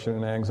depression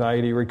and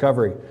anxiety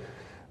recovery.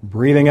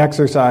 Breathing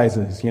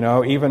exercises, you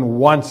know, even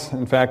once,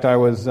 in fact, I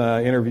was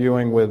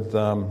interviewing with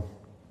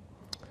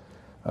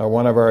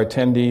one of our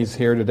attendees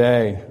here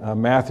today,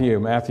 Matthew.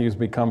 Matthew's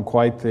become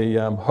quite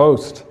the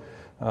host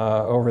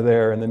over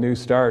there in the New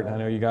Start. I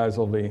know you guys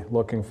will be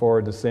looking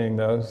forward to seeing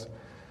those.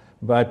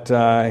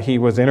 But he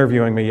was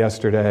interviewing me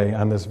yesterday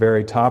on this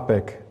very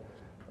topic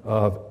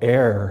of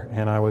air,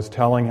 and I was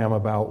telling him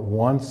about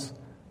once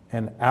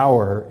an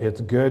hour,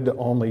 it's good to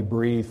only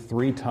breathe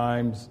 3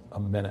 times a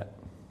minute.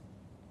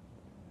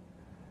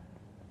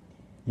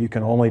 You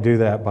can only do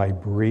that by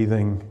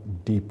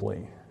breathing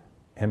deeply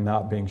and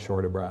not being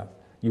short of breath.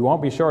 You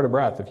won't be short of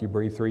breath if you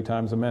breathe 3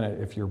 times a minute,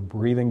 if you're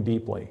breathing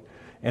deeply.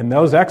 And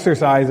those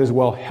exercises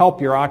will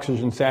help your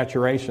oxygen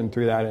saturation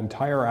through that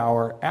entire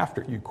hour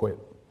after you quit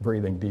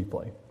breathing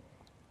deeply.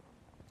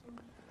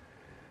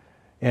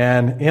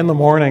 And in the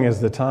morning is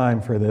the time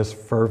for this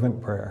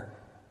fervent prayer.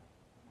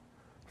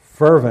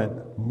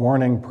 Fervent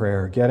morning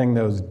prayer, getting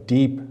those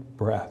deep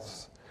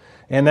breaths.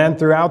 And then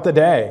throughout the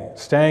day,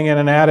 staying in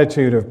an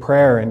attitude of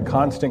prayer and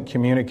constant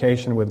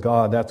communication with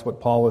God. That's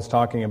what Paul was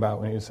talking about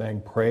when he was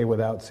saying pray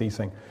without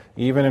ceasing.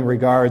 Even in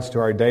regards to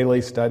our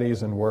daily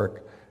studies and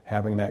work,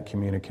 having that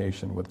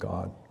communication with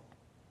God.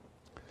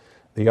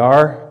 The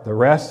R, the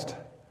rest,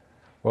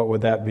 what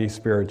would that be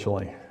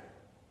spiritually?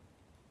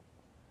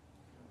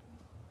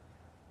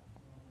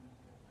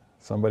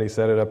 Somebody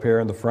said it up here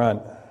in the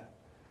front.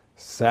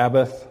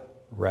 Sabbath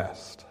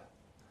rest.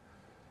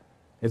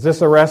 Is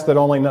this a rest that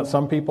only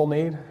some people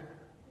need?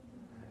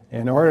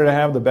 In order to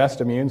have the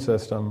best immune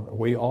system,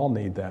 we all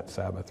need that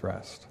Sabbath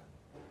rest.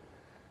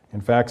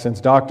 In fact,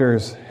 since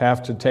doctors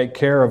have to take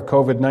care of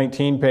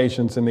COVID-19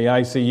 patients in the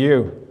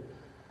ICU,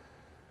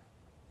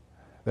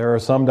 there are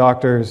some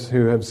doctors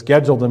who have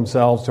scheduled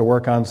themselves to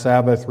work on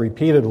Sabbath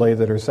repeatedly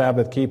that are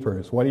Sabbath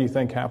keepers. What do you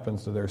think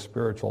happens to their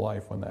spiritual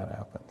life when that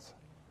happens?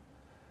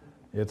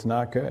 It's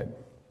not good.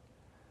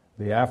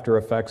 The after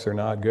effects are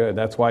not good.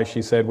 That's why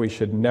she said we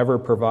should never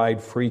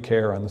provide free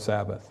care on the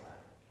Sabbath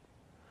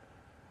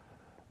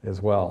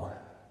as well,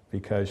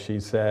 because she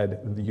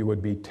said you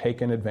would be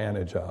taken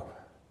advantage of.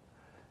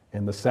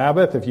 In the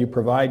Sabbath, if you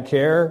provide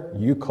care,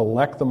 you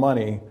collect the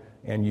money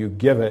and you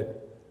give it,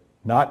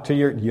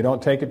 you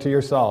don't take it to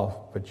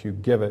yourself, but you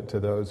give it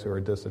to those who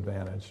are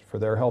disadvantaged for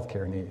their health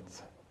care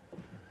needs.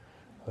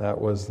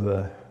 That was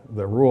the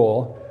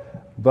rule.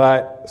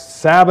 But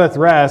Sabbath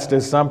rest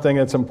is something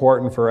that's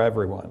important for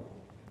everyone.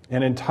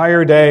 An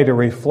entire day to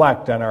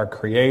reflect on our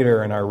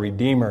Creator and our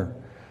Redeemer,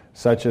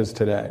 such as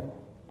today.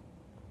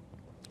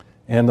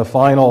 And the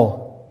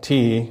final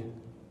T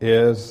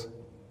is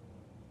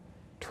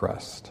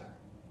trust.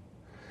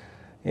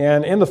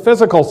 And in the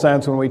physical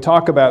sense, when we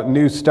talk about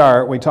New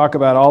Start, we talk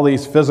about all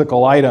these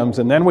physical items,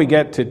 and then we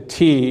get to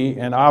T,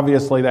 and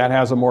obviously that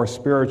has a more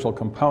spiritual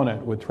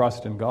component with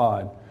trust in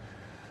God.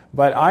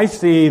 But I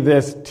see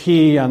this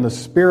T on the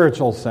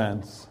spiritual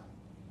sense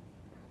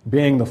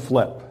being the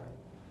flip.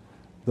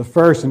 The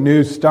first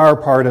New Star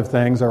part of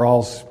things are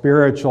all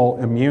spiritual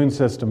immune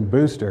system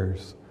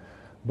boosters.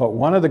 But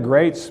one of the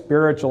great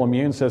spiritual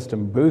immune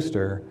system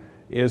booster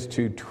is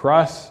to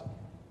trust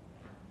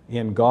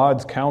in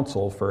God's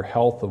counsel for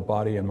health of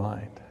body and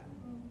mind.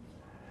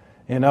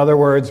 In other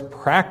words,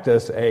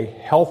 practice a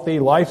healthy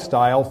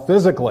lifestyle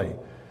physically.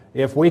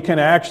 If we can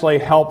actually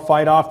help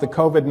fight off the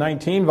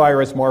COVID-19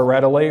 virus more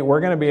readily,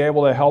 we're going to be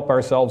able to help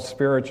ourselves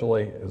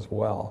spiritually as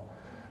well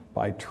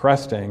by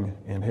trusting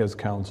in His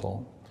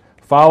counsel.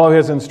 Follow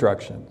His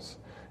instructions.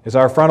 As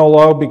our frontal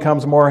lobe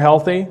becomes more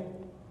healthy,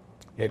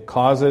 it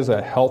causes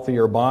a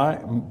healthier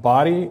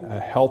body, a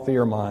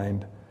healthier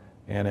mind,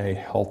 and a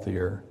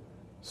healthier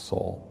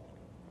soul.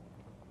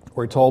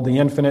 We're told the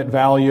infinite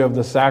value of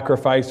the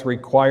sacrifice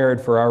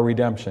required for our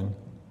redemption.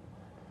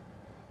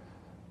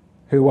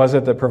 Who was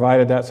it that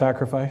provided that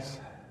sacrifice?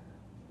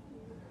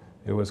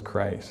 It was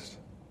Christ.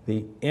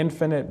 The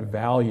infinite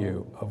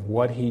value of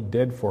what He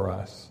did for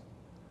us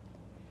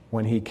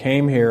when He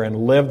came here and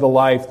lived the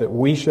life that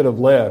we should have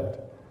lived,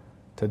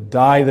 to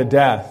die the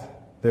death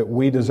that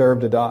we deserve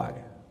to die.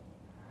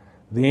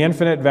 The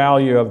infinite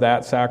value of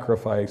that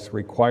sacrifice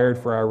required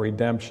for our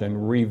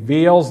redemption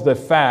reveals the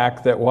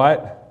fact that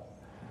what?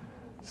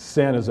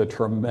 Sin is a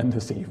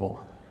tremendous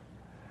evil.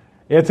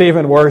 It's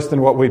even worse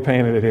than what we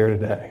painted it here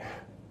today.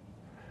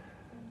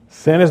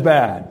 Sin is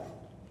bad.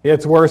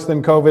 It's worse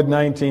than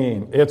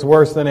COVID-19. It's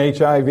worse than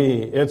HIV.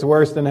 It's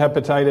worse than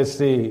hepatitis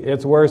C.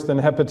 It's worse than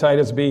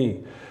hepatitis B.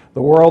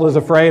 The world is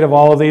afraid of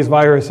all of these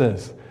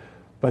viruses.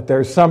 But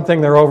there's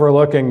something they're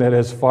overlooking that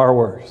is far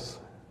worse.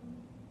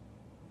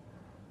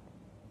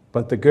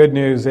 But the good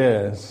news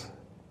is,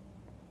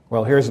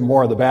 well, here's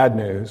more of the bad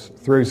news.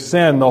 Through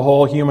sin, the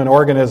whole human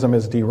organism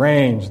is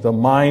deranged. The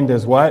mind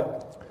is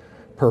what?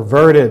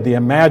 Perverted. The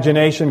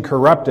imagination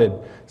corrupted.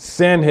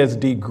 Sin has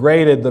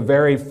degraded the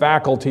very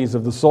faculties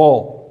of the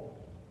soul.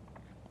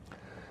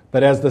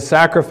 But as the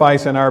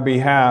sacrifice in our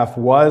behalf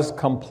was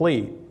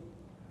complete,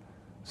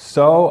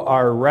 so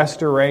our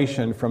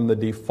restoration from the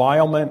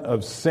defilement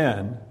of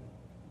sin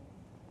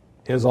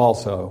is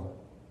also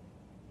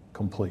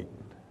complete.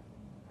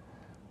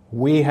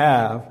 We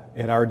have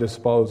at our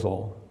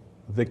disposal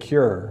the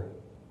cure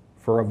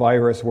for a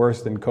virus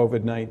worse than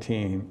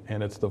COVID-19,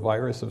 and it's the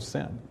virus of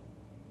sin.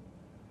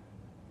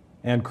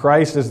 And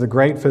Christ, as the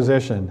great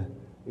physician,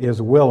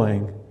 is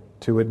willing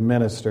to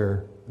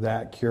administer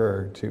that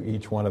cure to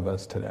each one of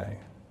us today.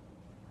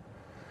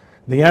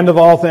 The end of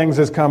all things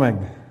is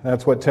coming.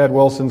 That's what Ted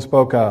Wilson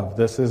spoke of.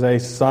 This is a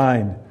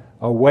sign,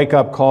 a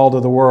wake-up call to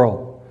the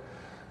world.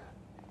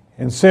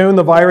 And soon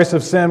the virus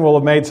of sin will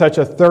have made such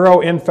a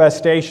thorough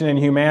infestation in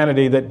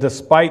humanity that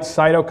despite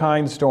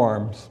cytokine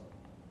storms,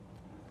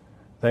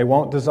 they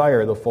won't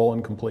desire the full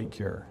and complete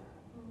cure.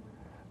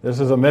 This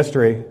is a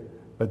mystery,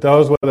 but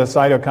those with a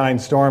cytokine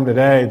storm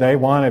today, they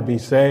want to be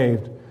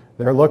saved.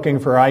 They're looking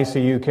for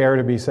ICU care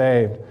to be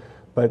saved.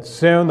 But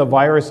soon the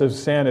virus of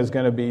sin is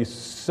going to be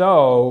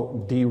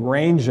so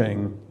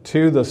deranging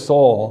to the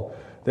soul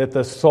that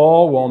the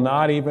soul will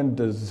not even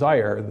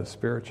desire the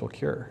spiritual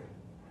cure,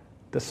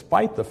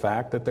 despite the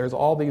fact that there's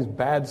all these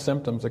bad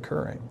symptoms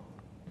occurring.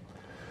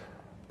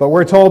 But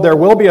we're told there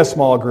will be a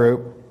small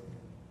group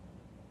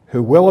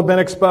who will have been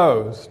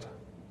exposed,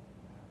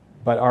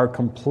 but are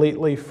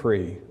completely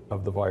free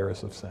of the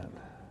virus of sin.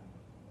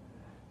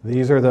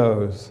 These are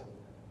those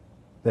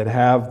that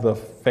have the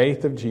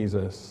faith of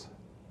Jesus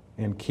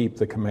and keep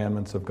the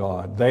commandments of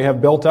God. They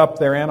have built up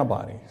their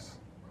antibodies,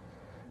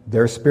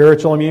 their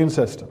spiritual immune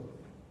system.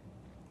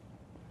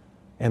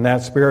 And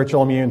that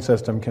spiritual immune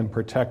system can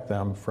protect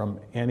them from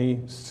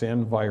any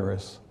sin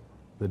virus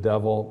the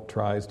devil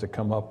tries to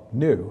come up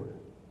new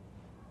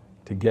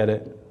to get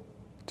it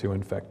to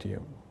infect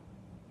you.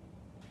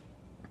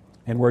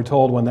 And we're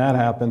told when that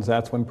happens,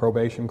 that's when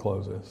probation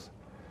closes.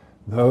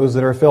 Those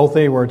that are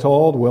filthy, we're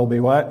told, will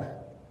be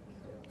what?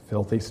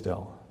 Filthy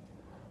still.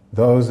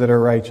 Those that are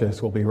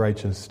righteous will be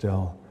righteous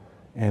still.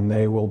 And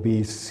they will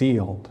be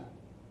sealed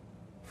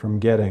from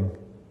getting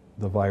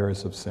the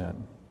virus of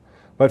sin.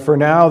 But for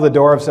now, the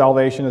door of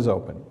salvation is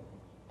open.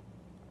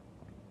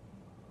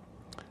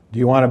 Do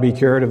you want to be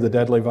cured of the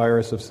deadly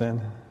virus of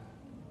sin?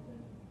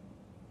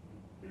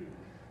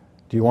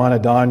 Do you want to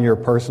don your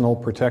personal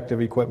protective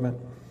equipment?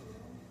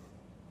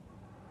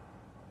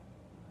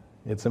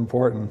 It's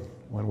important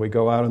when we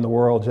go out in the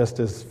world, just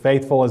as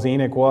faithful as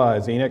Enoch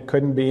was. Enoch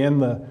couldn't be in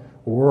the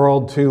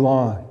world too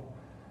long,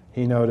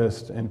 he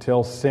noticed,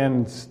 until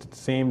sin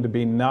seemed to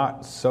be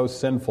not so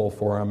sinful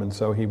for him, and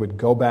so he would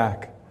go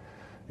back.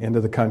 into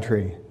the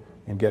country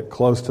and get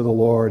close to the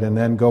Lord and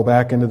then go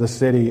back into the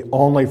city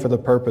only for the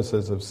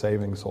purposes of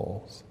saving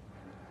souls.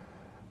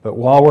 But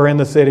while we're in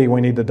the city,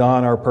 we need to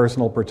don our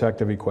personal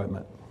protective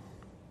equipment.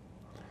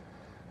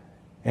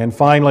 And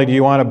finally, do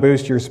you want to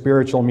boost your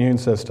spiritual immune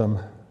system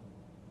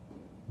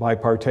by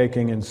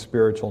partaking in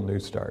spiritual New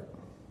Start?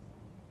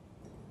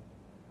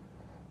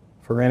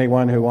 For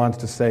anyone who wants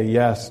to say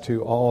yes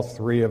to all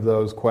three of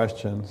those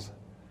questions,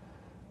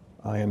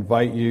 I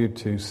invite you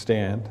to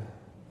stand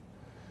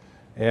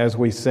as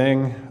we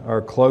sing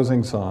our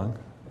closing song.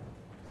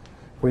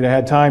 If we'd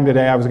had time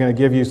today, I was going to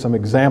give you some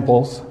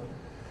examples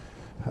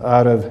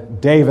out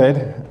of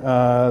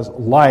David's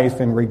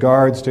life in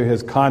regards to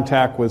his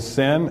contact with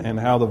sin and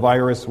how the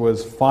virus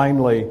was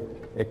finally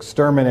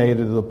exterminated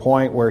to the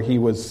point where he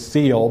was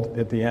sealed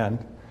at the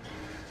end.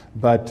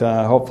 But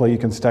hopefully you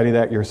can study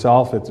that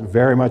yourself. It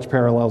very much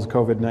parallels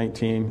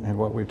COVID-19 and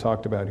what we've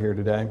talked about here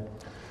today.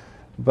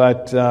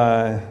 But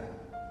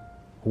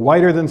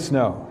whiter than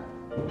snow,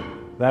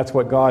 that's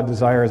what God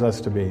desires us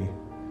to be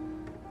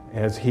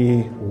as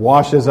He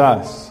washes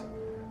us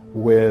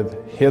with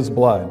His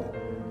blood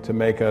to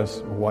make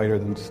us whiter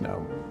than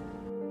snow.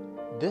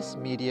 This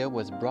media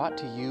was brought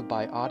to you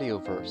by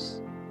Audioverse,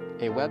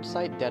 a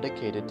website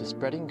dedicated to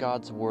spreading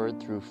God's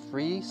Word through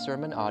free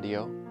sermon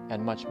audio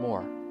and much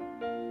more.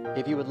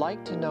 If you would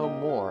like to know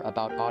more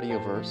about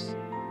Audioverse,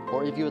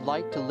 or if you would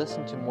like to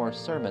listen to more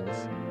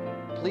sermons,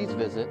 please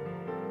visit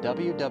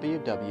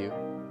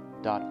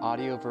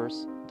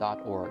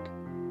www.audioverse.org.